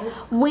 Okay,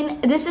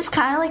 this is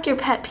kind of like your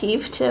pet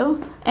peeve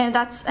too, and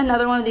that's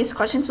another one of these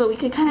questions, but we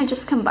could kind of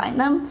just combine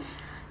them.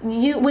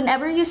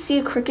 Whenever you see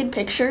a crooked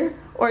picture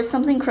or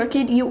something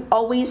crooked, you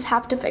always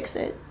have to fix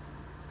it.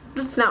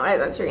 That's not what I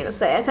thought you were going to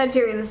say. I thought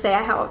you were going to say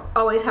I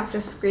always have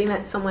to scream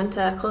at someone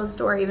to close the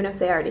door even if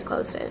they already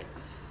closed it.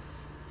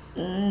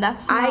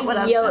 That's not what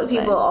I was yell gonna at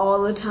people say.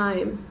 all the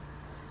time.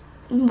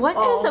 What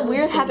is a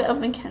weird habit of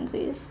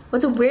Mackenzie's?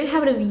 What's a weird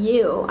habit of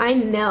you? I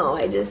know,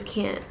 I just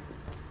can't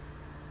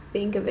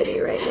think of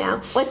it right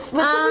now. What's a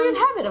weird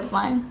habit of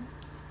mine?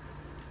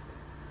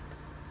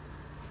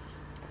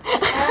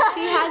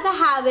 She has a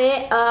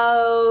habit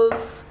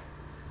of...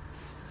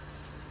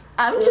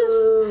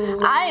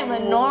 I am a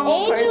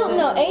normal person.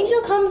 No,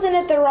 Angel comes in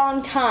at the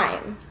wrong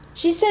time.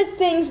 She says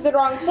things the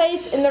wrong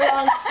place in the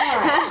wrong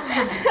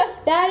time.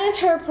 That is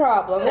her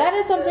problem. That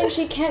is something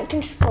she can't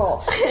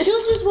control.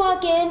 She'll just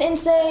walk in and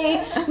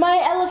say,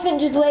 my elephant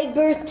just laid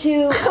birth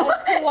to a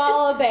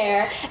koala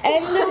bear.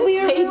 And there'll be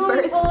a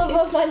room full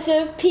of a bunch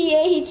of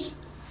PH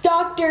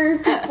doctor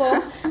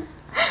people.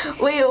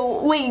 Wait,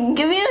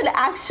 give me an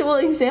actual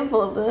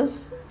example of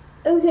this.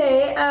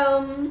 Okay,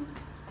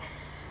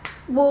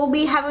 we'll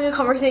be having a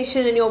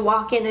conversation and you'll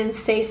walk in and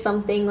say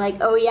something like,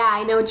 oh yeah,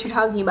 I know what you're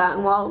talking about,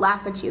 and we'll all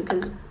laugh at you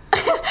because...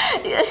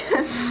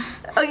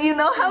 Oh, you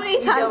know how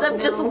many times I've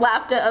just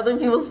laughed at other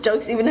people's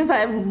jokes even if I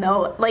have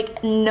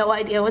no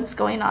idea what's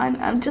going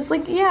on. I'm just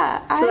like,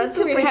 yeah, so that's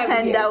a weird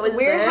pretend I was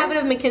weird there. habit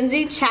of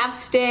Mackenzie,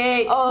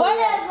 chapstick. Oh,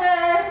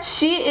 whatever.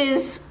 She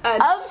is A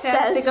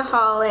obsessed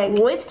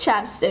chapstickaholic. with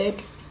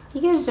chapstick.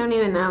 You guys don't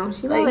even know.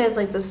 She probably has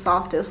like the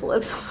softest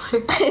lips. I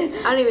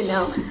don't even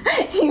know.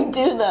 You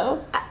do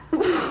though.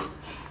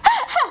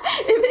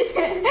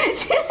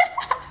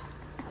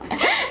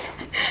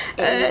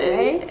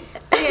 Anyway.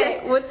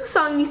 Okay, what's a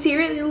song you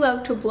secretly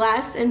love to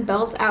blast and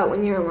belt out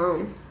when you're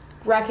alone?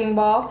 Wrecking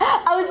Ball.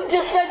 I was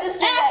just about to say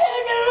that.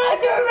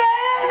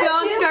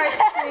 Don't start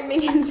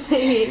screaming and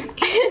singing.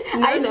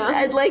 I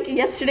said, like,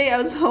 yesterday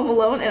I was home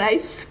alone and I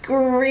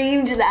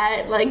screamed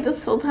that, like,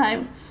 this whole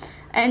time.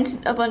 And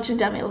a bunch of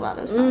Demi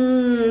Lovato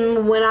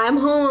songs. When I'm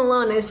home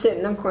alone, I sit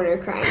in a corner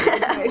crying the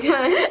entire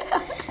time.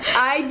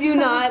 I do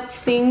not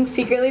sing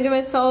secretly to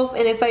myself,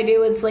 and if I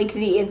do, it's like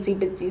the Itsy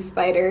Bitsy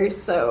Spider,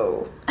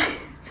 so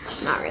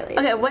not really.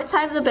 Okay, what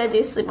side of the bed do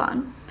you sleep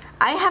on?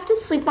 I have to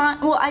sleep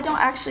on, well, I don't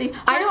actually,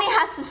 Harmony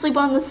has to sleep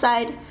on the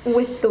side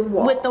with the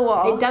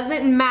wall. It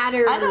doesn't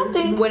matter. I don't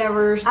think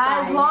whatever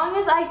side. As long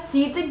as I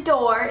see the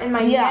door and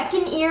my neck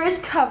and ear is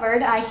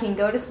covered, I can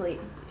go to sleep.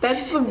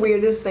 That's the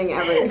weirdest thing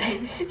ever.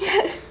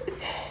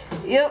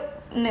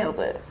 Yep, nailed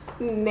it.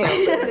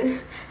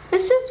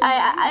 It's just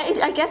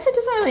I guess it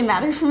doesn't really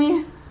matter for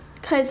me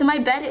because my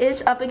bed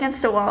is up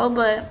against a wall,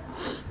 but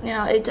you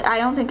know, I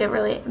don't think it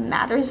really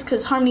matters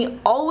because Harmony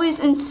always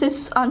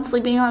insists on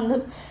sleeping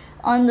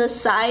on the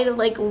side of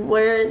like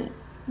where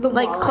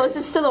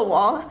closest to the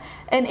wall.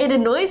 And it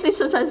annoys me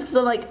sometimes because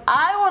I'm like,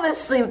 I want to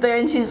sleep there.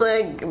 And she's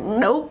like,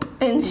 nope.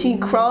 And she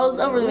crawls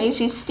over me.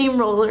 She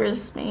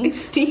steamrollers me.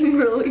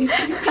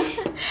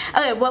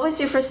 Okay, what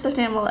was your first stuffed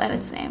animal and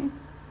its name?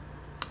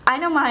 I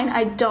know mine.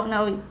 I don't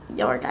know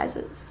your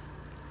guys's.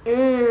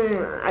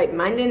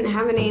 Mine didn't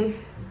have a name.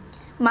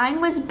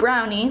 Mine was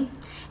Brownie.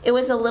 It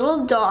was a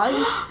little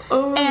dog.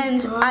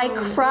 And I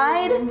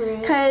cried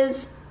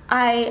because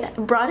I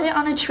brought it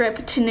on a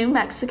trip to New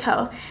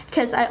Mexico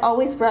because I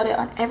always brought it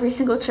on every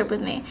single trip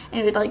with me.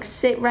 And it would like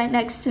sit right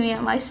next to me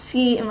on my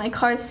seat, in my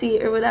car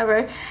seat or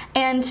whatever.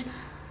 And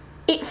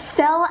it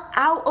fell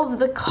out of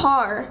the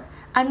car.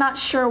 I'm not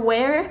sure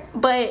where,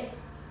 but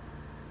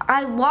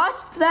I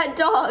lost that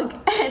dog.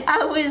 And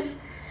I was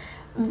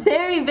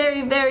very,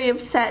 very, very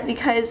upset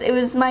because it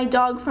was my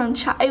dog from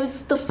it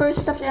was the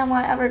first stuffed animal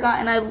I ever got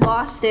and I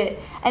lost it.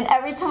 And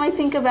every time I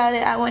think about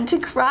it, I want to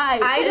cry.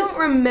 I don't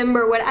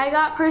remember what I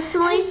got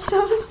personally. I'm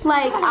so sad.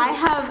 Like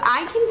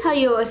I can tell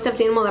you a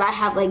stuffed animal that I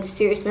have like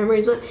serious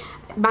memories with.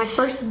 My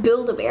first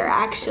Build-A-Bear,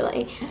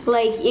 actually.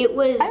 Like it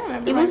was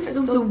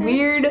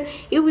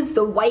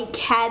the white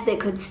cat that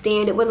could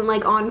stand. It wasn't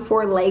like on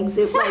four legs.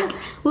 It like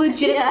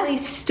legitimately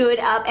stood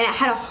up and it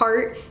had a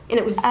heart and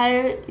it was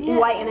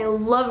white and I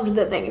loved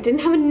the thing. It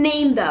didn't have a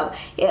name though.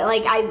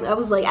 I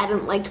was like I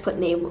didn't like to put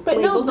labels on things.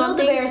 But no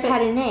Build-A-Bears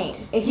had a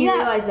name. If you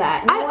realize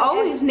that. I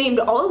always named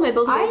all of my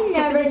Build-A-Bears.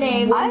 I never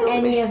named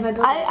any of my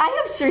Build-A-Bears.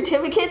 I have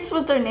certificates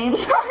with their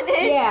names on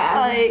it.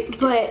 Yeah,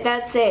 but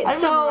that's it.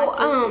 So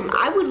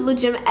I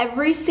would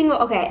every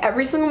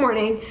single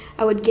morning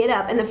I would get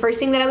up and the first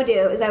thing that I would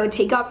do is I would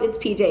take off its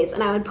PJs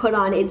and I would put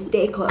on its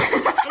day clothes.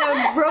 And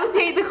I would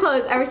rotate the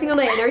clothes every single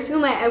day, and every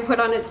single night I would put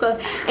on its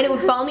clothes and it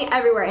would follow me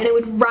everywhere and it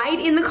would ride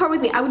in the car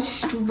with me. I would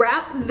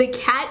strap the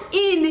cat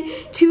in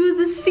to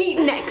the seat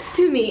next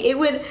to me.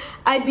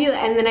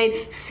 And then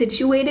I'd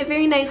situate it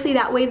very nicely.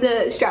 That way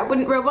the strap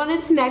wouldn't rub on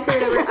its neck or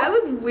whatever. I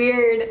was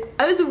weird.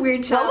 I was a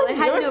weird child. I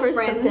had no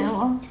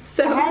friends.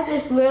 So I had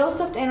this little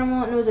stuffed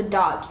animal and it was a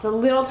dog. Just a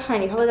little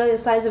tiny, probably like the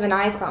size of an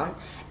iPhone.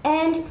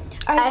 And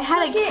I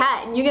had a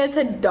cat and you guys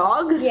had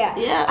dogs? Yeah.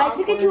 I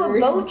took it to a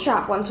boat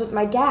shop once with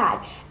my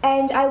dad.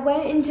 And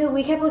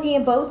we kept looking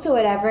at boats or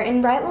whatever.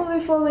 And right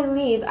before we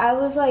leave, I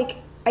was like,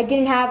 I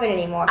didn't have it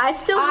anymore. I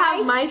still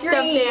have my stuffed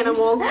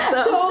animal.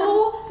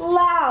 So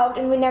loud,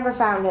 and we never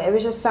found it. It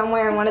was just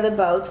somewhere in one of the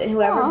boats, and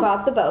whoever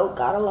bought the boat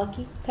got a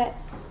lucky pet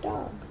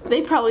dog.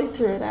 They probably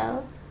threw it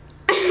out.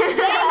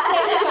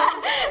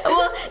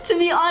 Well, to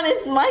be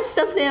honest, my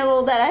stuffed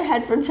animal that I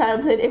had from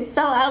childhood, it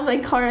fell out of my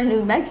car in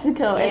New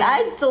Mexico, and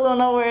I still don't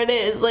know where it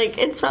is. Like,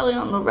 it's probably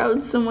on the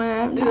road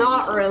somewhere.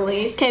 Not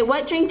really. Okay,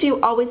 what drink do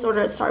you always order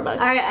at Starbucks?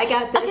 All right, I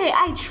got this. Okay,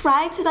 I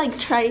tried to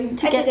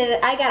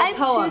get. I got a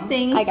poem. Two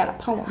things. I got a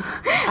poem.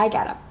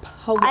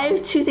 I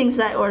have 2 things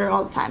that I order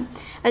all the time.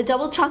 A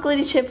double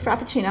chocolatey chip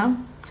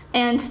frappuccino,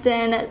 and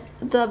then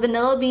the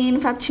vanilla bean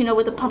frappuccino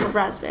with a pump of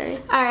raspberry.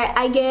 Alright,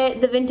 I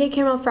get the Venti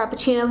caramel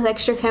frappuccino with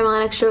extra caramel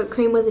and extra whipped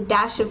cream with a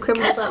dash of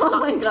crumbled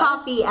up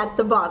toffee at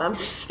the bottom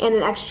and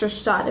an extra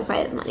shot if I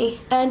have money.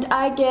 And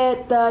I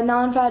get the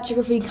non-fat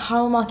sugar-free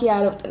caramel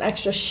macchiato with an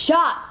extra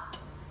shot.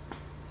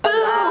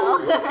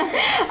 Boom!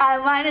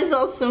 Mine is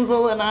all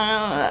simple and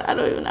I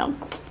don't even know.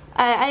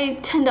 I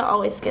tend to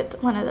always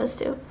get one of those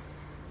 2.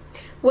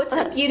 What's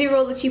a beauty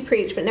rule that you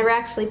preach but never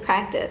actually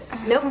practice?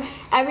 Nope.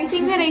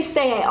 Everything that I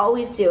say, I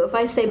always do. If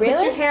I say put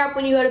your hair up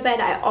when you go to bed,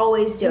 I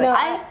always do it.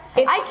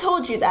 I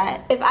told you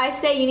that. If I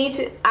say you need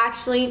to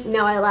actually,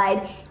 no, I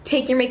lied.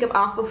 Take your makeup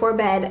off before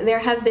bed. There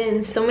have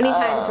been so many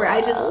times where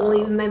I just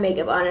leave my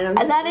makeup on, and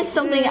that is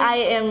something I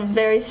am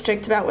very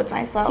strict about with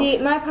myself. See,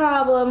 my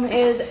problem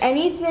is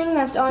anything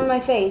that's on my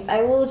face,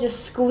 I will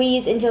just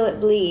squeeze until it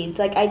bleeds,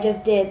 like I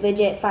just did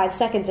legit 5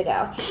 seconds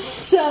ago.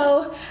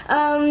 So,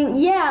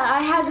 yeah,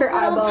 I had this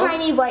little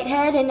tiny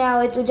whitehead, and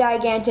now it's a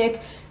gigantic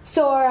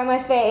sore on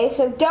my face.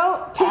 So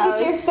don't pick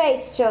at your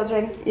face,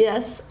 children.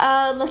 Yes.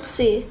 Let's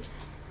see.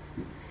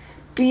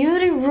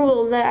 Beauty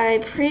rule that I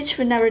preach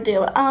but never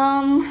do.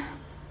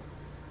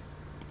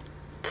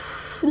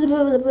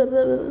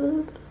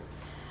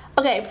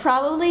 Okay,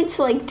 probably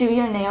to like do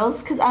your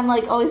nails, because I'm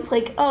like always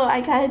like, oh,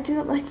 I gotta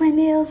do it like my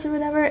nails or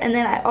whatever, and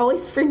then I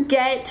always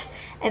forget,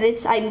 and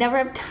I never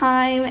have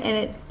time, and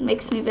it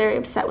makes me very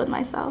upset with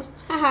myself.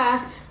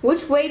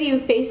 Which way do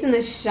you face in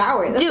the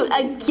shower? Dude,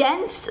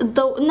 against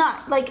the,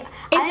 not like,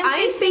 I'm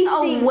facing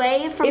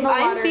away from the water.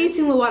 If I'm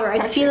facing the water,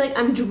 I feel like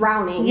I'm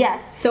drowning.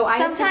 Yes. So I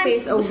have to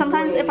face away.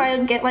 Sometimes if I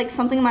get like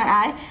something in my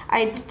eye,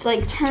 I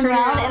like turn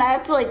around and I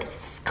have to like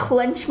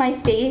clench my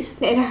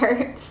face. It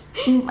hurts.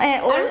 I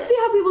don't see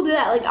how people do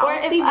that. Like,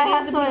 I'll see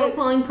videos of people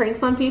pulling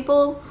pranks on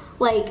people.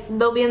 Like,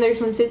 they'll be in their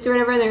swimsuits or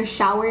whatever, and they're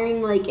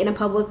showering, like, in a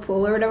public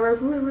pool or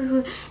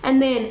whatever. And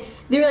then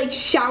they're, like,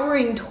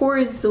 showering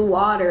towards the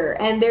water,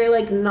 and they're,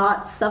 like,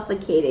 not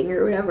suffocating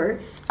or whatever.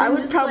 I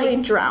would probably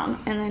drown.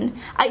 And then,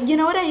 you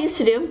know what I used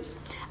to do?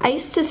 I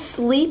used to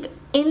sleep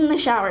in the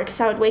shower, because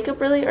I would wake up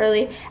really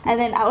early, and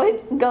then I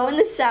would go in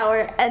the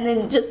shower, and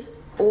then just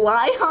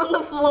lie on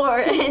the floor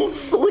and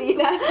sleep.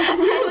 That's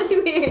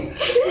really weird.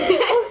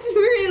 That's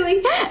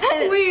really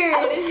weird.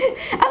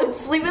 I would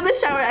sleep in the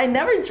shower. I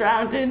never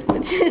drowned,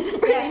 which is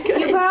pretty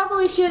good. You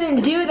probably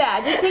shouldn't do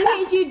that. Just in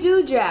case you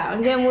do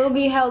drown, then we'll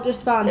be held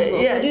responsible.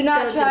 So do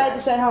not try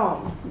this at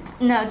home.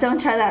 No, don't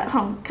try that at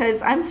home,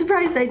 because I'm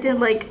surprised I didn't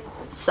like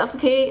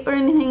suffocate or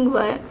anything,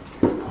 but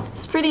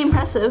it's pretty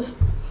impressive.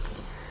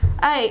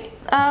 Alright,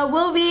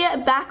 we'll be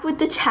back with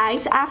the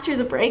tags after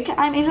the break.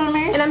 I'm Angel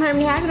Ramirez. And I'm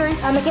Harmony Hagedorn.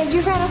 I'm Mackenzie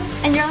Rufrano.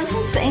 And you're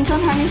listening to the Angel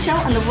and Harmony Show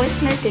on the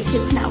Voice America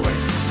Kids Network.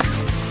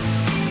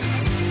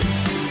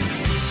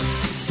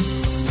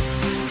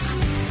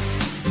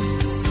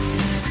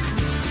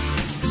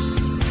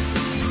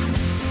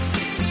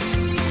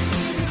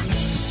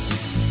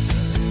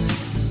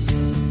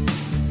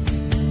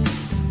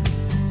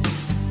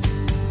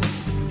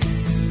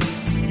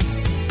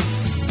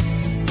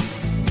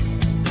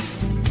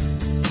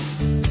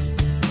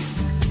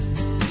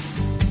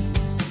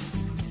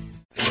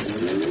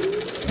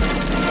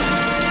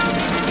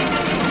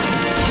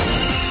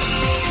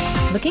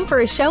 Looking for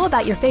a show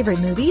about your favorite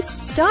movies,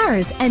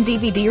 stars, and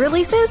DVD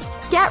releases?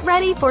 Get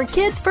ready for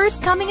Kids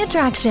First Coming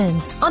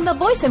Attractions on the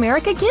Voice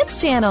America Kids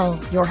channel.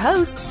 Your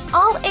hosts,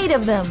 all 8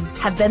 of them,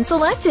 have been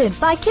selected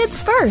by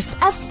Kids First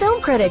as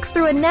film critics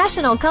through a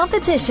national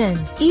competition.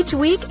 Each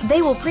week,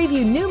 they will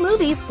preview new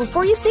movies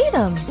before you see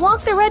them,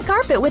 walk the red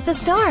carpet with the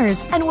stars,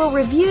 and will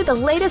review the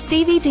latest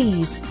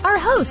DVDs. Our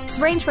hosts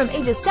range from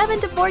ages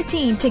 7 to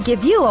 14 to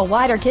give you a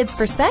wider kids'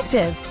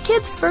 perspective.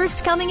 Kids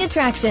First Coming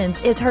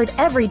Attractions is heard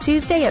every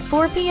Tuesday at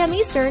 4 p.m.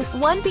 Eastern,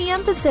 1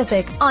 p.m.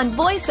 Pacific on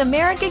Voice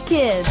America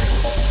Kids.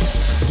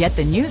 Get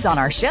the news on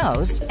our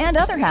shows and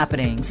other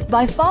happenings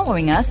by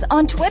following us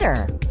on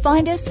Twitter.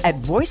 Find us at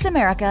Voice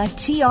America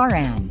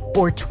TRN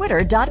or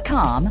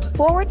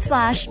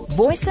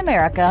twitter.com/Voice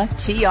America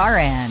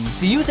TRN.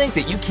 Do you think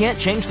that you can't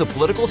change the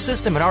political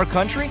system in our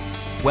country?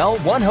 Well,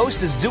 one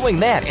host is doing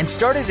that and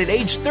started at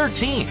age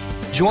 13.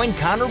 Join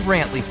Connor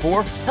Brantley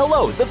for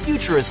Hello, the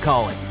Future is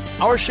Calling.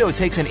 Our show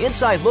takes an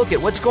inside look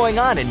at what's going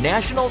on in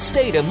national,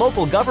 state, and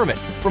local government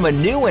from a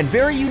new and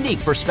very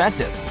unique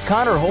perspective.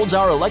 Connor holds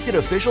our elected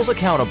officials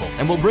accountable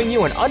and will bring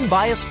you an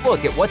unbiased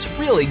look at what's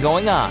really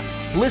going on.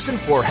 Listen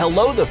for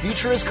Hello, the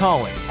Future is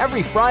Calling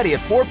every Friday at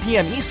 4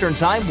 p.m. Eastern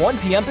Time, 1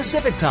 p.m.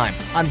 Pacific Time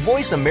on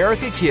Voice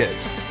America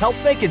Kids. Help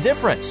make a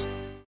difference.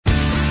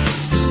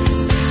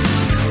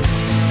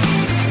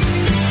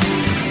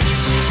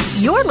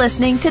 You're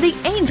listening to the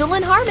Angel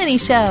and Harmony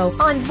Show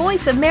on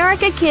Voice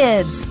America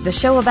Kids, the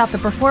show about the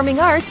performing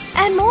arts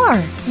and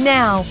more.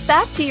 Now,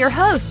 back to your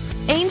hosts,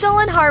 Angel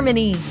and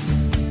Harmony.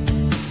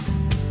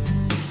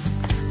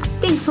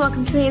 Thanks.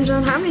 Welcome to the Angel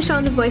and Harmony Show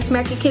on the Voice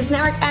America Kids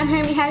Network. I'm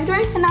Harmony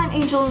Hagedorn. And I'm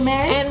Angel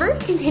Ramirez. And we're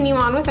going to continue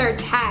on with our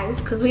tags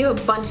because we have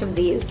a bunch of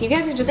these. You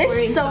guys are just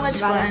learning so much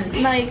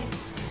fun. Like,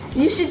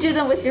 You should do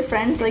them with your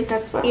friends. Like,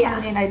 that's what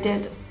Harmony and I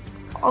did.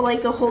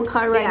 Like, the whole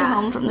car ride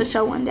home from the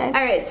show one day. All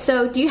right,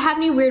 so do you have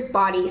any weird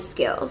body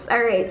skills?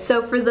 All right,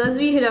 so for those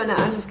of you who don't know,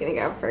 I'm just going to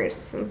go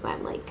first since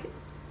I'm, like,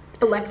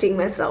 electing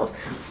myself.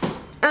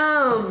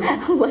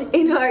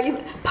 Angel, are you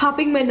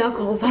popping my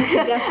knuckles? I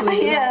could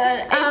definitely do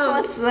that.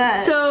 A+ for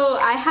that. So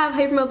I have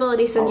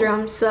hypermobility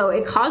syndrome, so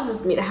it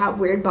causes me to have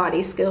weird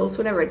body skills,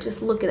 whatever.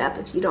 Just look it up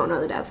if you don't know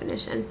the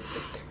definition.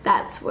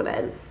 That's what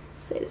I'd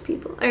say to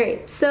people. All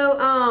right, so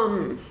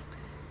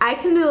I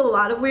can do a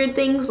lot of weird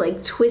things,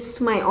 like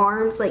twist my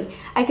arms. Like,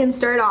 I can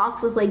start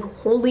off with, like,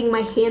 holding my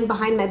hand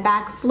behind my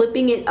back,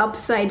 flipping it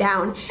upside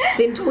down,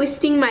 then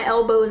twisting my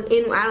elbows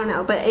in. I don't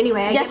know, but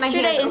anyway, I get my hands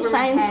over my head. Yesterday in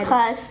science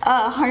class,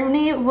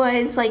 Harmony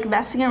was, like,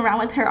 messing around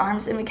with her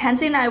arms, and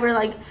Mackenzie and I were,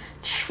 like,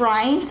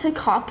 trying to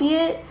copy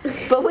it,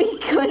 but we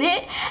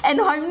couldn't. And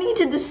Harmony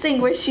did this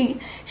thing where she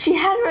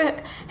had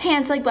her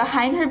hands, like,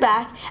 behind her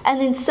back,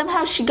 and then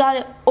somehow she got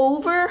it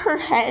over her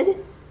head.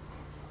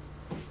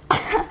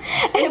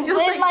 And just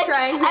like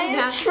trying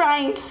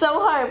trying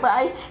so hard,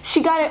 but she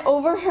got it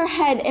over her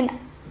head, and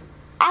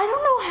I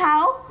don't know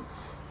how.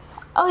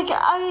 Like,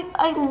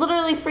 I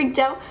literally freaked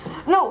out.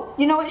 No,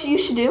 you know what you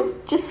should do?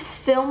 Just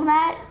film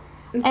that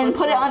and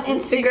put it on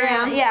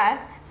Instagram. Yeah,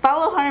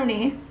 follow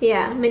Harmony.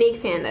 Yeah,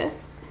 Monique Panda.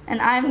 And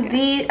I'm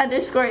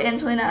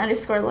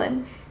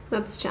 _Angelina_Lynn.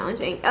 That's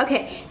challenging.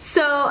 Okay,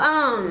 so,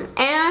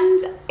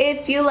 and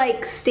if you,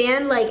 like,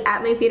 stand, like,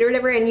 at my feet or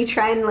whatever, and you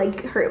try and,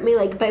 like, hurt me,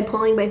 like, by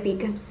pulling my feet,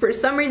 because for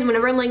some reason,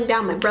 whenever I'm laying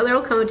down, my brother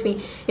will come up to me,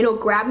 and he'll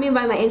grab me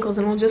by my ankles,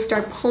 and he'll just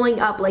start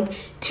pulling up, like,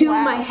 to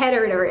my head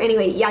or whatever.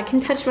 Anyway, yeah, I can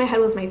touch my head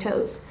with my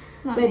toes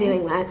by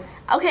doing that.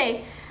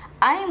 Okay,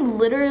 I am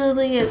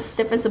literally as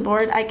stiff as a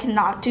board. I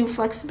cannot do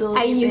flexibility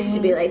I used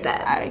to be like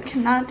that. I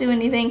cannot do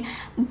anything,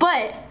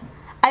 but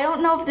I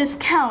don't know if this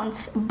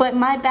counts, but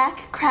my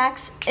back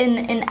cracks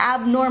in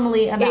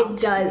abnormally amount.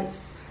 It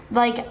does.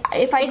 Like,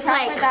 if I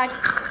crack my back,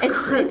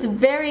 it's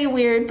very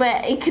weird,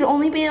 but it could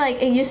only be,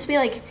 like, it used to be,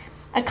 like,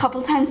 a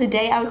couple times a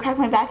day I would crack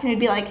my back, and it'd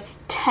be, like,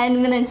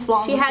 10 minutes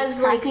long. She has,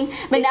 like,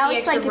 but now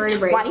it's, like,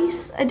 vertebrae.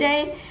 Twice a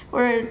day,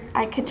 where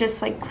I could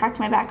just, like, crack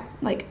my back,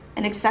 like,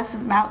 an excessive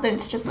amount, then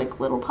it's just, like,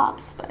 little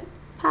pops, but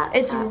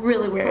it's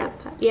really weird.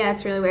 Yeah,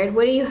 it's really weird.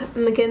 What do you,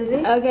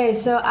 Mackenzie? Okay,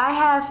 so I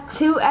have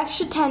 2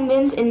 extra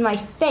tendons in my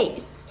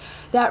face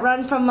that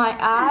run from my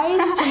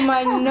eyes to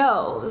my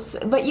nose.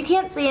 But you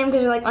can't see them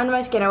because they're, like, under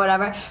my skin or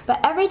whatever. But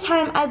every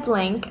time I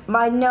blink,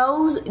 my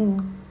nose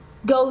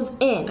goes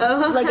in.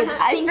 Like, it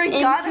sinks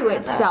into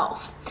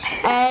itself.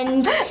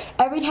 And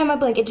every time I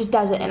blink, it just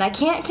does it. And I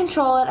can't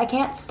control it. I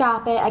can't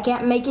stop it. I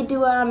can't make it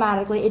do it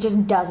automatically. It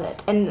just does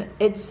it. And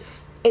it's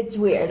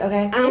weird,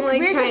 okay? It's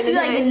weird because you,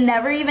 like,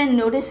 never even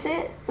notice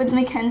it with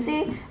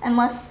Mackenzie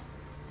unless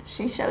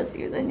she shows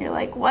you. Then you're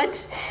like,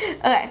 what?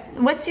 Okay,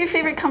 what's your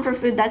favorite comfort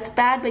food that's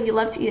bad but you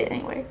love to eat it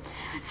anyway?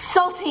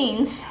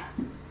 Saltines.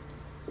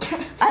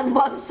 I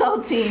love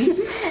saltines.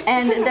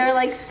 And they're,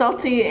 like,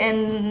 salty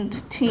and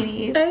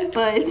teeny,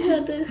 but...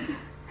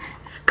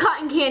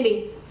 Cotton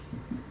candy.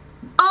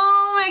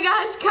 Oh my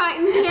gosh,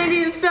 cotton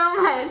candy is so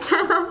much.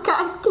 I love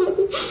cotton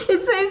candy.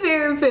 It's my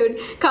favorite food.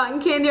 Cotton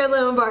candy or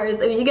lemon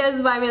bars. If you guys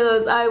buy me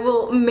those, I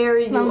will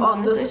marry you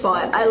on the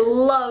spot. So I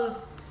love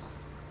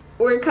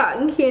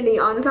cotton candy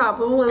on top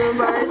of lemon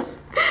bars.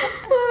 Oh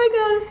my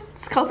gosh.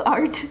 It's called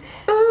art.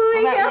 Oh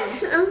my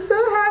gosh, I'm so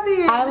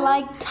happy. I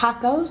like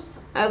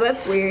tacos. Oh,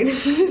 that's weird.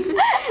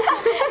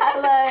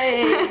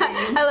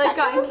 I like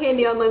cotton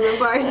candy on lemon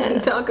bars, and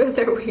tacos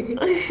are weird.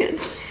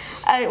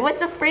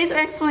 What's a phrase or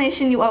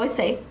explanation you always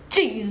say?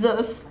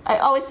 Jesus.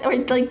 Or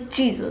like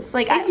Jesus.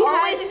 Like, I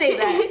always say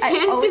that.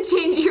 Chance to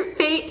change your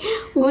fate,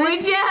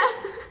 would ya?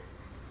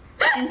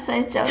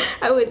 Inside joke.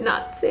 I would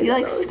not say that. You,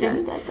 like,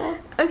 screamed at that.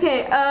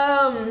 Okay,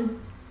 I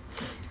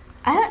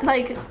don't,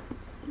 like,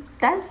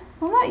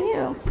 what about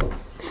you?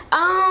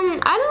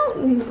 I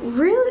don't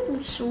really,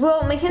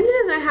 well, Mackenzie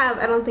doesn't have,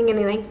 I don't think,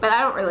 anything, but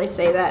I don't really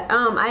say that.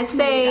 I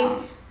say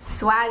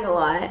swag a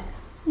lot.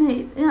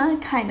 Yeah,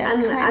 kind of.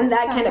 I'm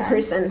that kind of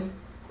person.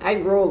 I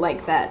roll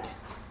like that.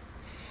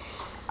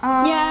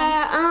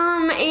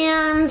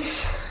 And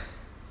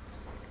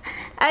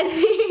I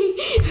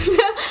think,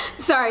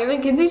 sorry,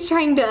 Mackenzie's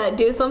trying to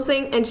do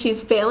something and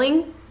she's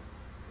failing.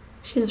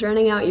 She's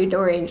running out your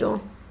door,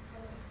 Angel.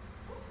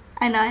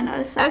 I know, I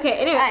noticed that. Okay,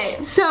 anyway,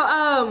 right. So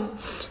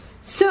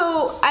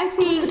I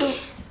think,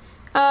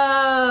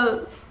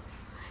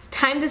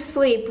 time to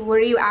sleep,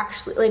 what do you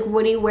actually, like,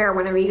 what do you wear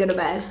whenever you go to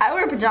bed? I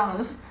wear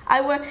pajamas.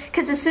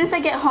 Because as soon as I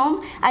get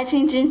home, I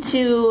change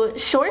into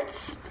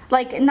shorts.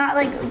 Like, not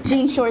like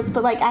jean shorts,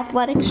 but like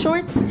athletic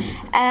shorts.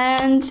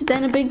 And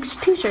then a big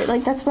t-shirt.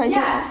 Like, that's what I do.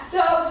 Yeah, so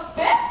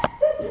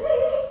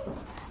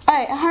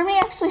Alright, Harmony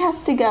actually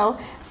has to go.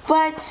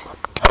 But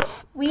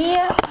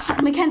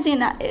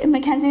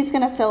Mackenzie's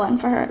gonna fill in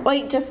for her.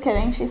 Wait, just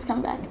kidding. She's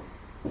coming back.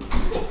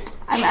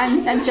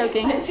 I'm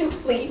joking. Why don't you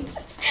leap?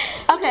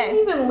 Okay. I can't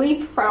even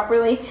leap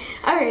properly.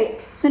 Alright.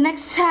 The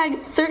next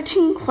tag,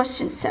 13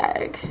 questions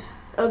tag.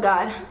 Oh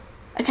God.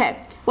 Okay.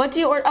 What do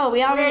you order? Oh,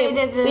 we already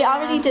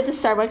did the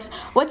Starbucks.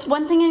 What's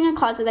one thing in your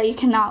closet that you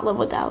cannot live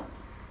without?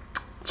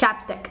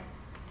 Chapstick.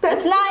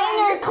 That's not in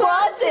your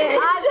closet.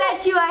 I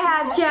bet you I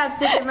have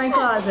chapstick in my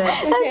closet.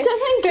 That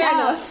doesn't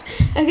count.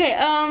 Okay,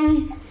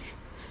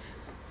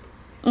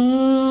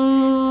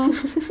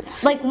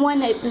 like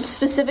one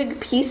specific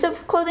piece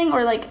of clothing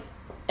or like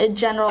a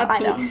general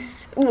item?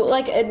 Piece.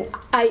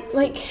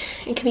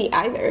 It could be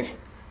either.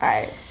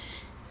 Alright.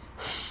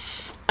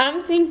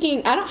 I'm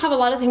thinking, I don't have a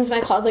lot of things in my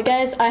closet,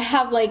 guys. I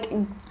have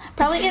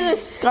probably either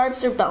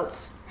scarves or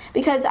belts.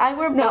 Because I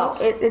wear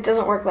belts. No, it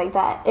doesn't work like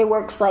that. It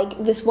works like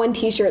this one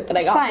t-shirt that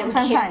I got from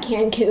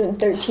Cancun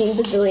 13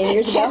 bazillion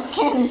years ago.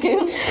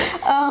 Cancun.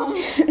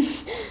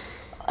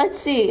 Let's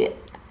see.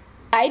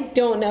 I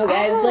don't know,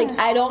 guys.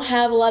 I don't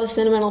have a lot of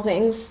sentimental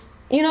things.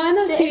 You know, in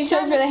those TV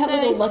shows where they have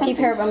a lucky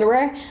pair of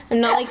underwear, I'm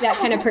not like that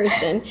kind of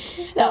person.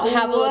 I don't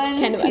have a lucky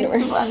kind of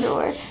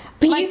underwear.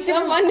 Piece of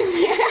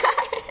underwear.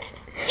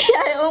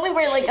 Yeah, I only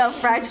wear a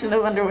fraction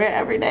of underwear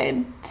every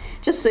day.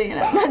 Just so you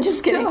know. I'm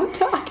just kidding.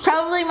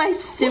 Probably my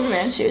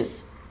Superman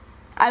shoes.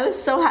 I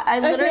was I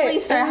literally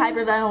started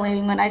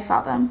hyperventilating when I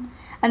saw them.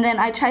 And then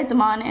I tried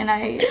them on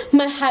and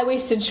my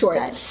high-waisted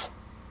shorts. Died.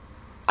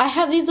 I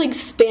have these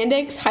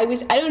spandex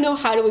high-waist. I don't know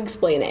how to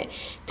explain it.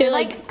 They're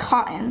like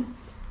cotton.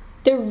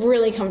 They're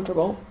really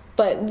comfortable.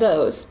 But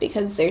those,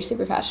 because they're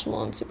super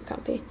fashionable and super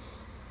comfy.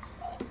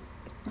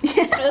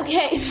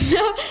 Okay,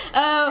 so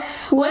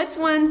what's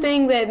one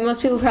thing that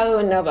most people probably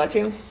wouldn't know about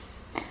you?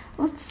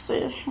 Let's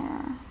see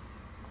here.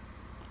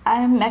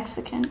 I'm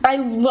Mexican. I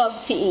love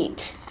to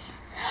eat.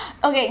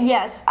 Okay,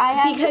 yes, I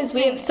have. Because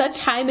we have such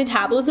high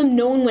metabolism,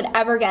 no one would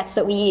ever guess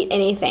that we eat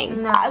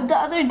anything. No. The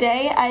other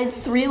day, I had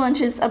 3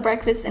 lunches, a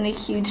breakfast, and a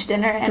huge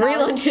dinner. And 3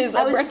 lunches,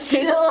 a breakfast?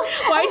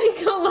 Why'd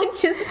you go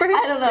lunches first?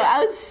 I don't know.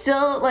 I was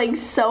still,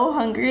 so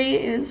hungry.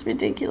 It was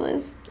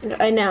ridiculous.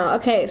 I know.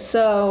 Okay,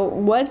 so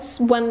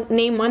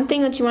name one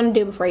thing that you want to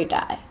do before you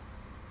die?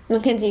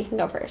 Mackenzie, you can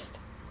go first.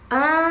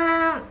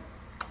 I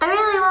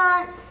really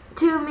want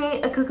to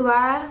meet a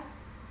kookaburra.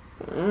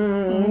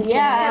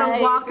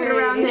 Yeah, walking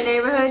around the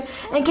neighborhood.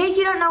 In case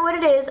you don't know what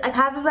it is, a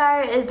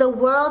capybara is the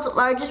world's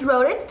largest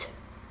rodent,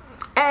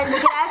 and you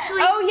can actually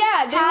they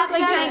look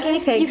like giant guinea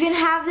pigs. You can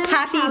have them.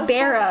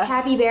 Capybara.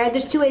 Capybara.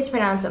 There's 2 ways to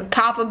pronounce them.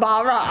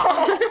 Capybara.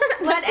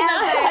 Whatever.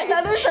 I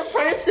thought it was a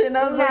person. I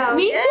was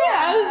me too.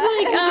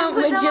 I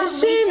was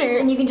magician.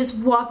 And you can just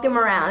walk them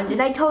around.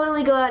 And I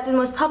totally go out to the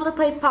most public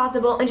place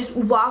possible and just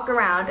walk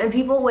around, and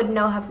people would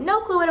have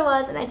no clue what it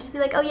was, and I'd just be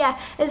like, oh yeah,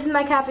 this is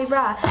my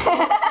capybara.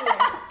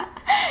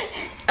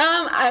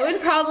 I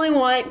would probably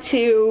want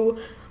to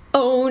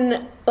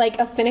own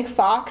a fennec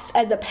fox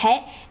as a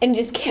pet and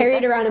just carry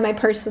it around in my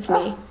purse with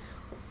me.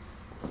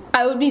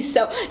 I would be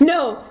so...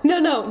 No,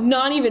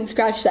 not even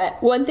scratch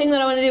that. One thing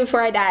that I want to do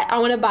before I die, I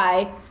want to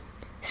buy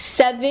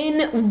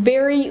 7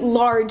 very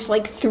large,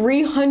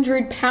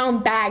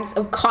 300-pound bags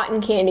of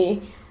cotton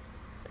candy.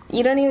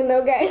 You don't even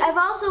know, guys. I've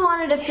also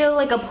wanted to fill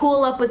a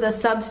pool up with a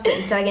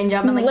substance that I can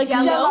jump in, milk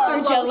Jell-O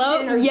or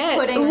Jell-O, or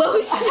pudding.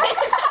 Lotion.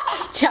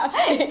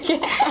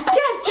 Chapstick.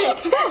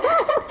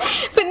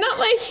 But not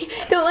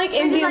don't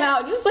empty them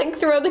out. Just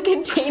throw the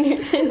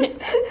containers in it.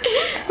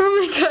 Oh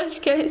my gosh,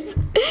 guys.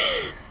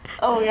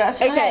 Oh my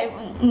gosh. Okay.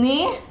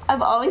 Me,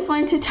 I've always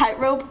wanted to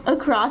tightrope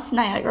across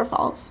Niagara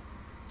Falls.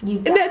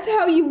 That's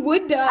how you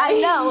would die. I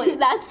know.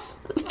 That's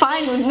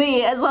fine with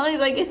me. As long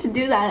as I get to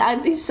do that,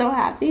 I'd be so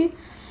happy.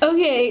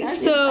 Okay,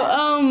 so,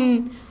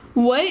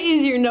 what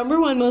is your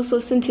 #1 most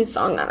listened to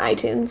song on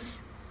iTunes?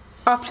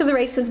 Off to the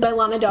Races by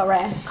Lana Del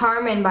Rey.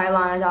 Carmen by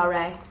Lana Del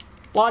Rey.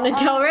 Lana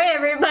Del Rey,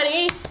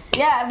 everybody!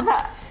 Yeah,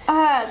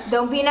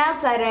 don't be an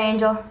outsider,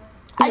 Angel.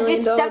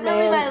 It's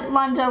definitely by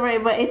Lana Del Rey,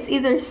 but it's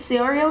either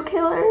Serial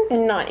Killer.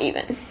 Not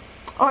even.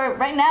 Or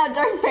right now,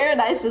 Dark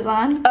Paradise is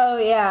on. Oh,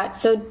 yeah,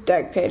 so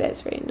Dark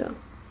Paradise for Angel.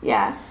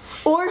 Yeah.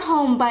 Or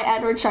Home by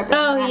Edward Sharpe.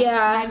 Oh,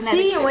 yeah.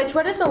 Speaking of which,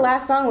 what is the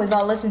last song we've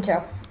all listened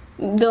to?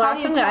 The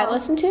last song that I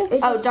listened to?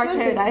 Dark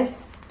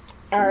Paradise.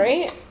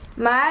 Alright.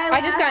 I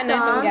just got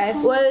nothing,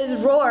 guys.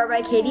 Was Roar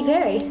by Katy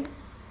Perry.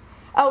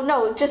 Oh,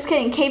 no, just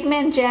kidding.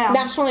 Caveman Jam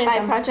National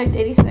Anthem by Project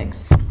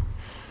 86.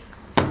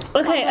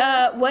 Okay,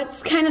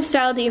 what kind of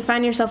style do you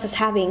find yourself as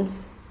having?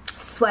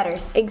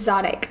 Sweaters.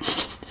 Exotic.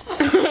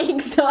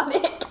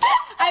 Exotic.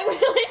 I wear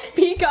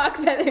peacock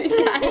feathers,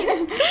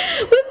 guys.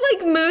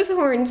 With moose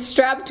horns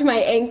strapped to my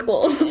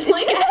ankles.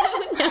 I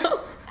don't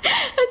know.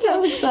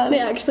 So excited. They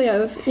actually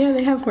have,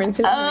 they have horns.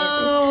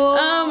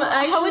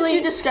 How would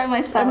you describe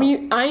my style?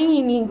 I'm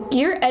unique.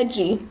 You're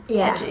edgy.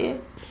 Yeah. Edgy.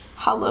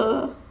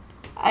 Hello.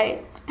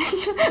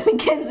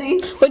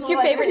 Mackenzie. What's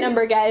your favorite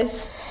number,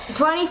 guys?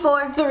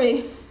 24.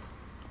 3.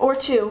 Or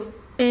 2.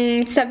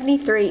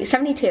 73.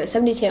 72.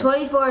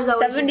 24 is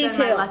always 72. been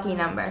my lucky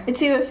number.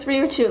 It's either 3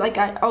 or 2.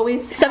 I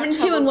always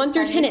 72 and 1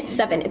 through 10, it's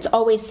 7. It's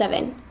always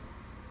 7.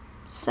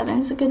 7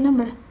 is a good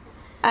number.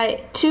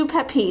 2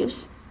 pet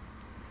peeves.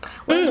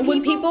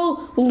 When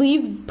people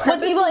leave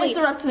purposefully... When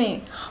people interrupt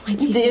me. Oh my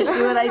Jesus. Do you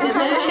see what I did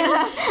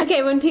there?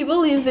 Okay, when people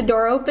leave the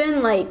door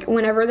open, like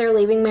whenever they're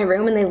leaving my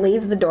room and they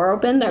leave the door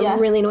open, that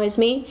really annoys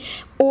me.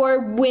 Or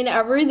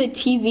whenever the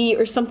TV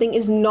or something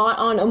is not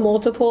on a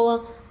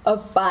multiple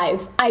of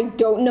 5. I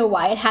don't know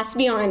why. It has to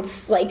be on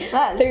like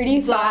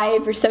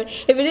 35 or 7.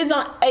 If it is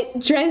on, it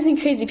drives me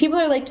crazy. People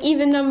are like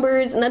even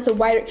numbers and that's a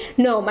wider...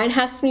 No, mine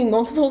has to be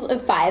multiples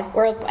of 5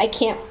 or else I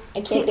can't.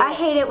 I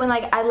hate it when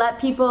like I let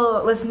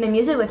people listen to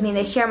music with me.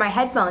 They share my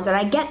headphones, and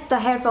I get the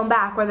headphone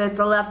back, whether it's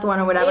the left one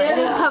or whatever, and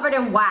it's covered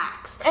in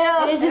wax.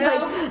 And it's just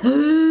like.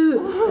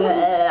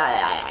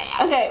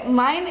 Okay,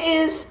 mine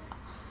is.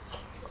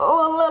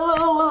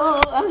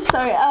 I'm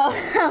sorry.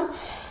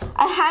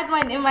 I had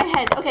mine in my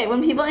head. Okay,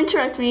 when people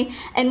interrupt me,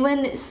 and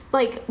when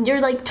like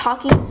you're like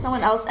talking to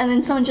someone else, and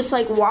then someone just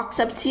like walks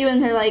up to you,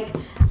 and they're like,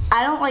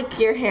 "I don't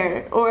like your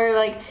hair," or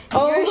like,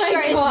 "Your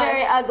shirt is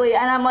very ugly,"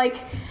 and I'm like.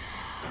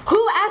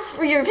 Who asked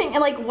for your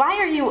opinion? Like, why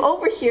are you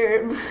over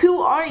here?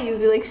 Who are you?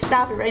 Like,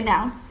 stop it right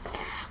now.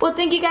 Well,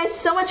 thank you guys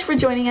so much for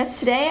joining us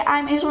today.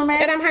 I'm Angel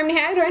Ramirez. And I'm Harmony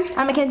Hagedorn.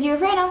 I'm Mackenzie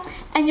Refrano.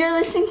 And you're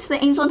listening to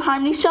the Angel and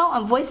Harmony Show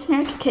on Voice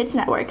America Kids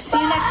Network. See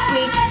you next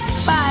week.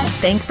 Bye.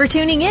 Thanks for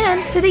tuning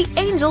in to the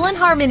Angel and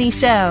Harmony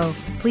Show.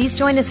 Please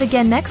join us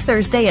again next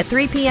Thursday at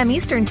 3 p.m.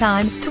 Eastern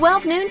Time,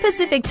 12 noon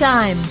Pacific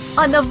Time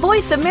on the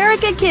Voice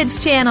America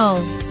Kids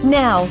channel.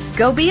 Now,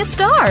 go be a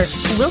star.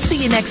 We'll see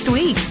you next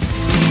week.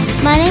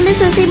 My name is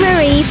Lindsay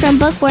Marie from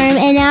Bookworm,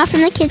 and now from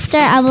the Kids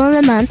Star Album of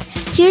the Month,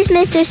 here's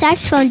Mr.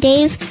 Saxophone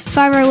Dave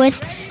Farber with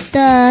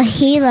the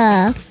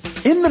Gila.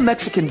 In the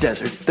Mexican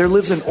desert, there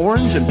lives an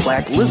orange and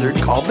black lizard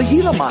called the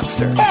Gila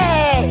monster.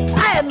 Hey,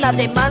 I am not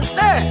a monster.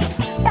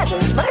 That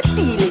is my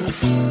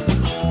feelings.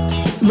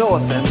 No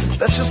offense,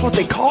 that's just what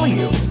they call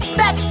you.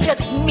 That's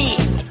just me.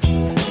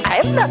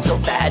 I am not so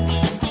bad.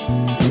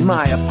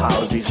 My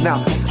apologies.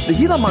 Now, the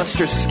Gila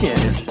monster's skin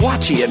is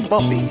blotchy and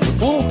bumpy with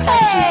little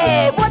patches.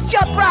 Hey, what's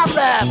your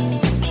problem?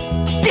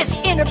 This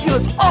interview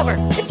is over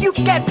if you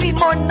can't be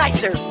more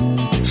nicer.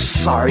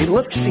 Sorry,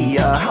 let's see.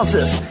 How's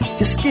this?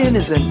 His skin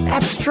is an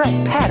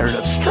abstract pattern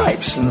of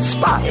stripes and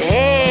spots.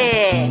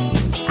 Hey,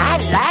 I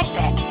like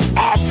that.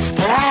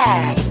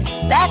 Abstract.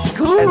 That's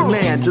cool. And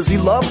man, does he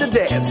love to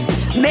dance.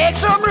 Make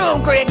some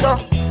room, Gringo.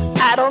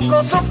 I don't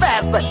go so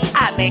fast, but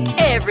I make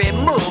every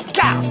move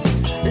count.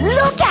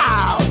 Look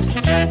out!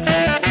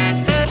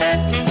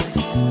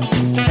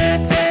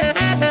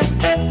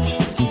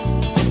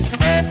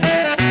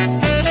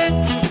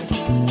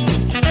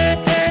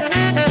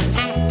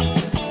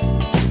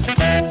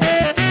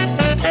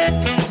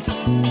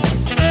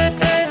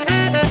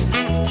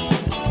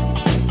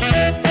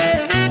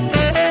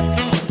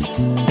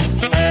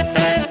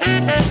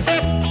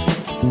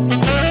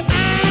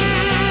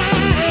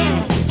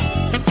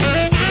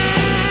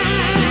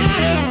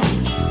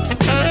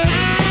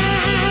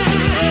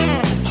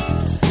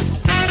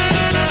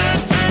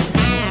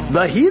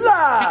 The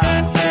Gila!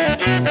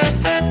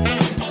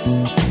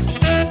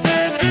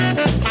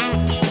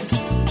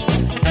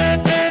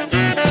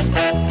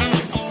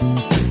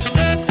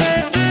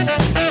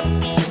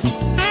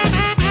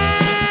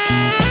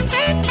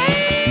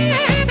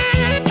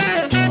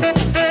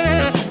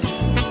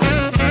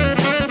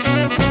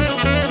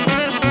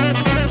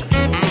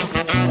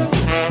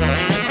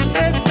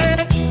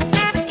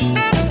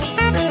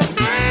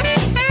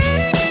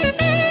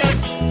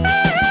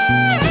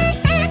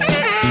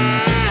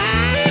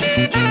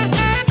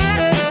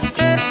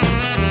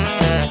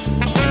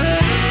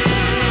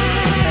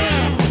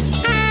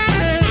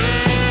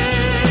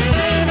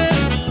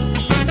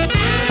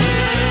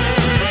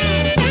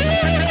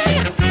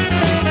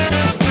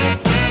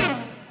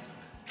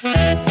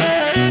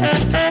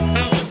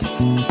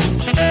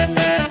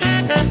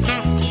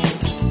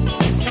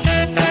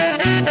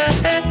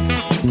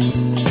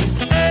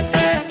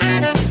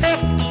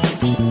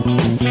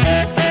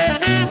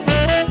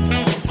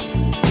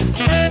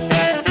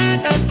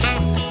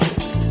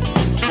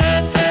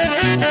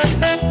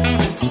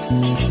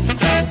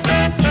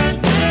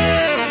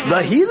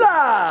 The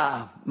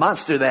Gila!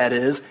 Monster, that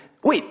is.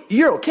 Wait,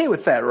 you're okay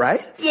with that,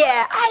 right?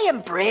 Yeah, I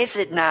embrace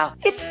it now.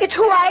 It's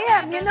who I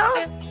am, you know?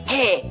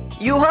 Hey,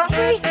 you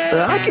hungry?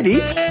 I could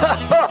eat.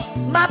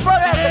 My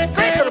brother has a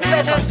great little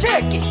place on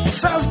Cherokee.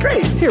 Sounds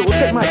great. Here, we'll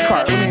take my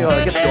car. Let me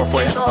get the door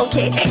for you.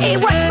 Okay. Hey,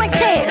 watch my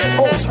tail.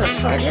 Oh,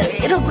 sorry.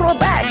 It'll grow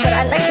back, but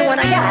I like the one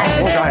I got.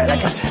 Oh, go ahead.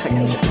 I got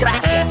you.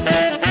 Gracias.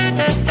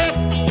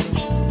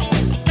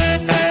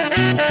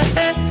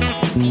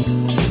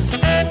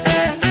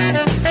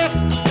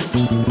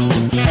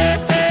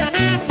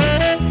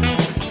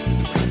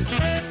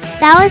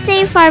 That was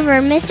Dave Farber,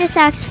 Mr.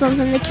 Saxophone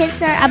from the Kids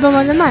Star Album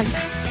of the Month.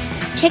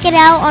 Check it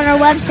out on our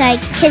website,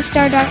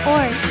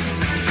 kidstar.org.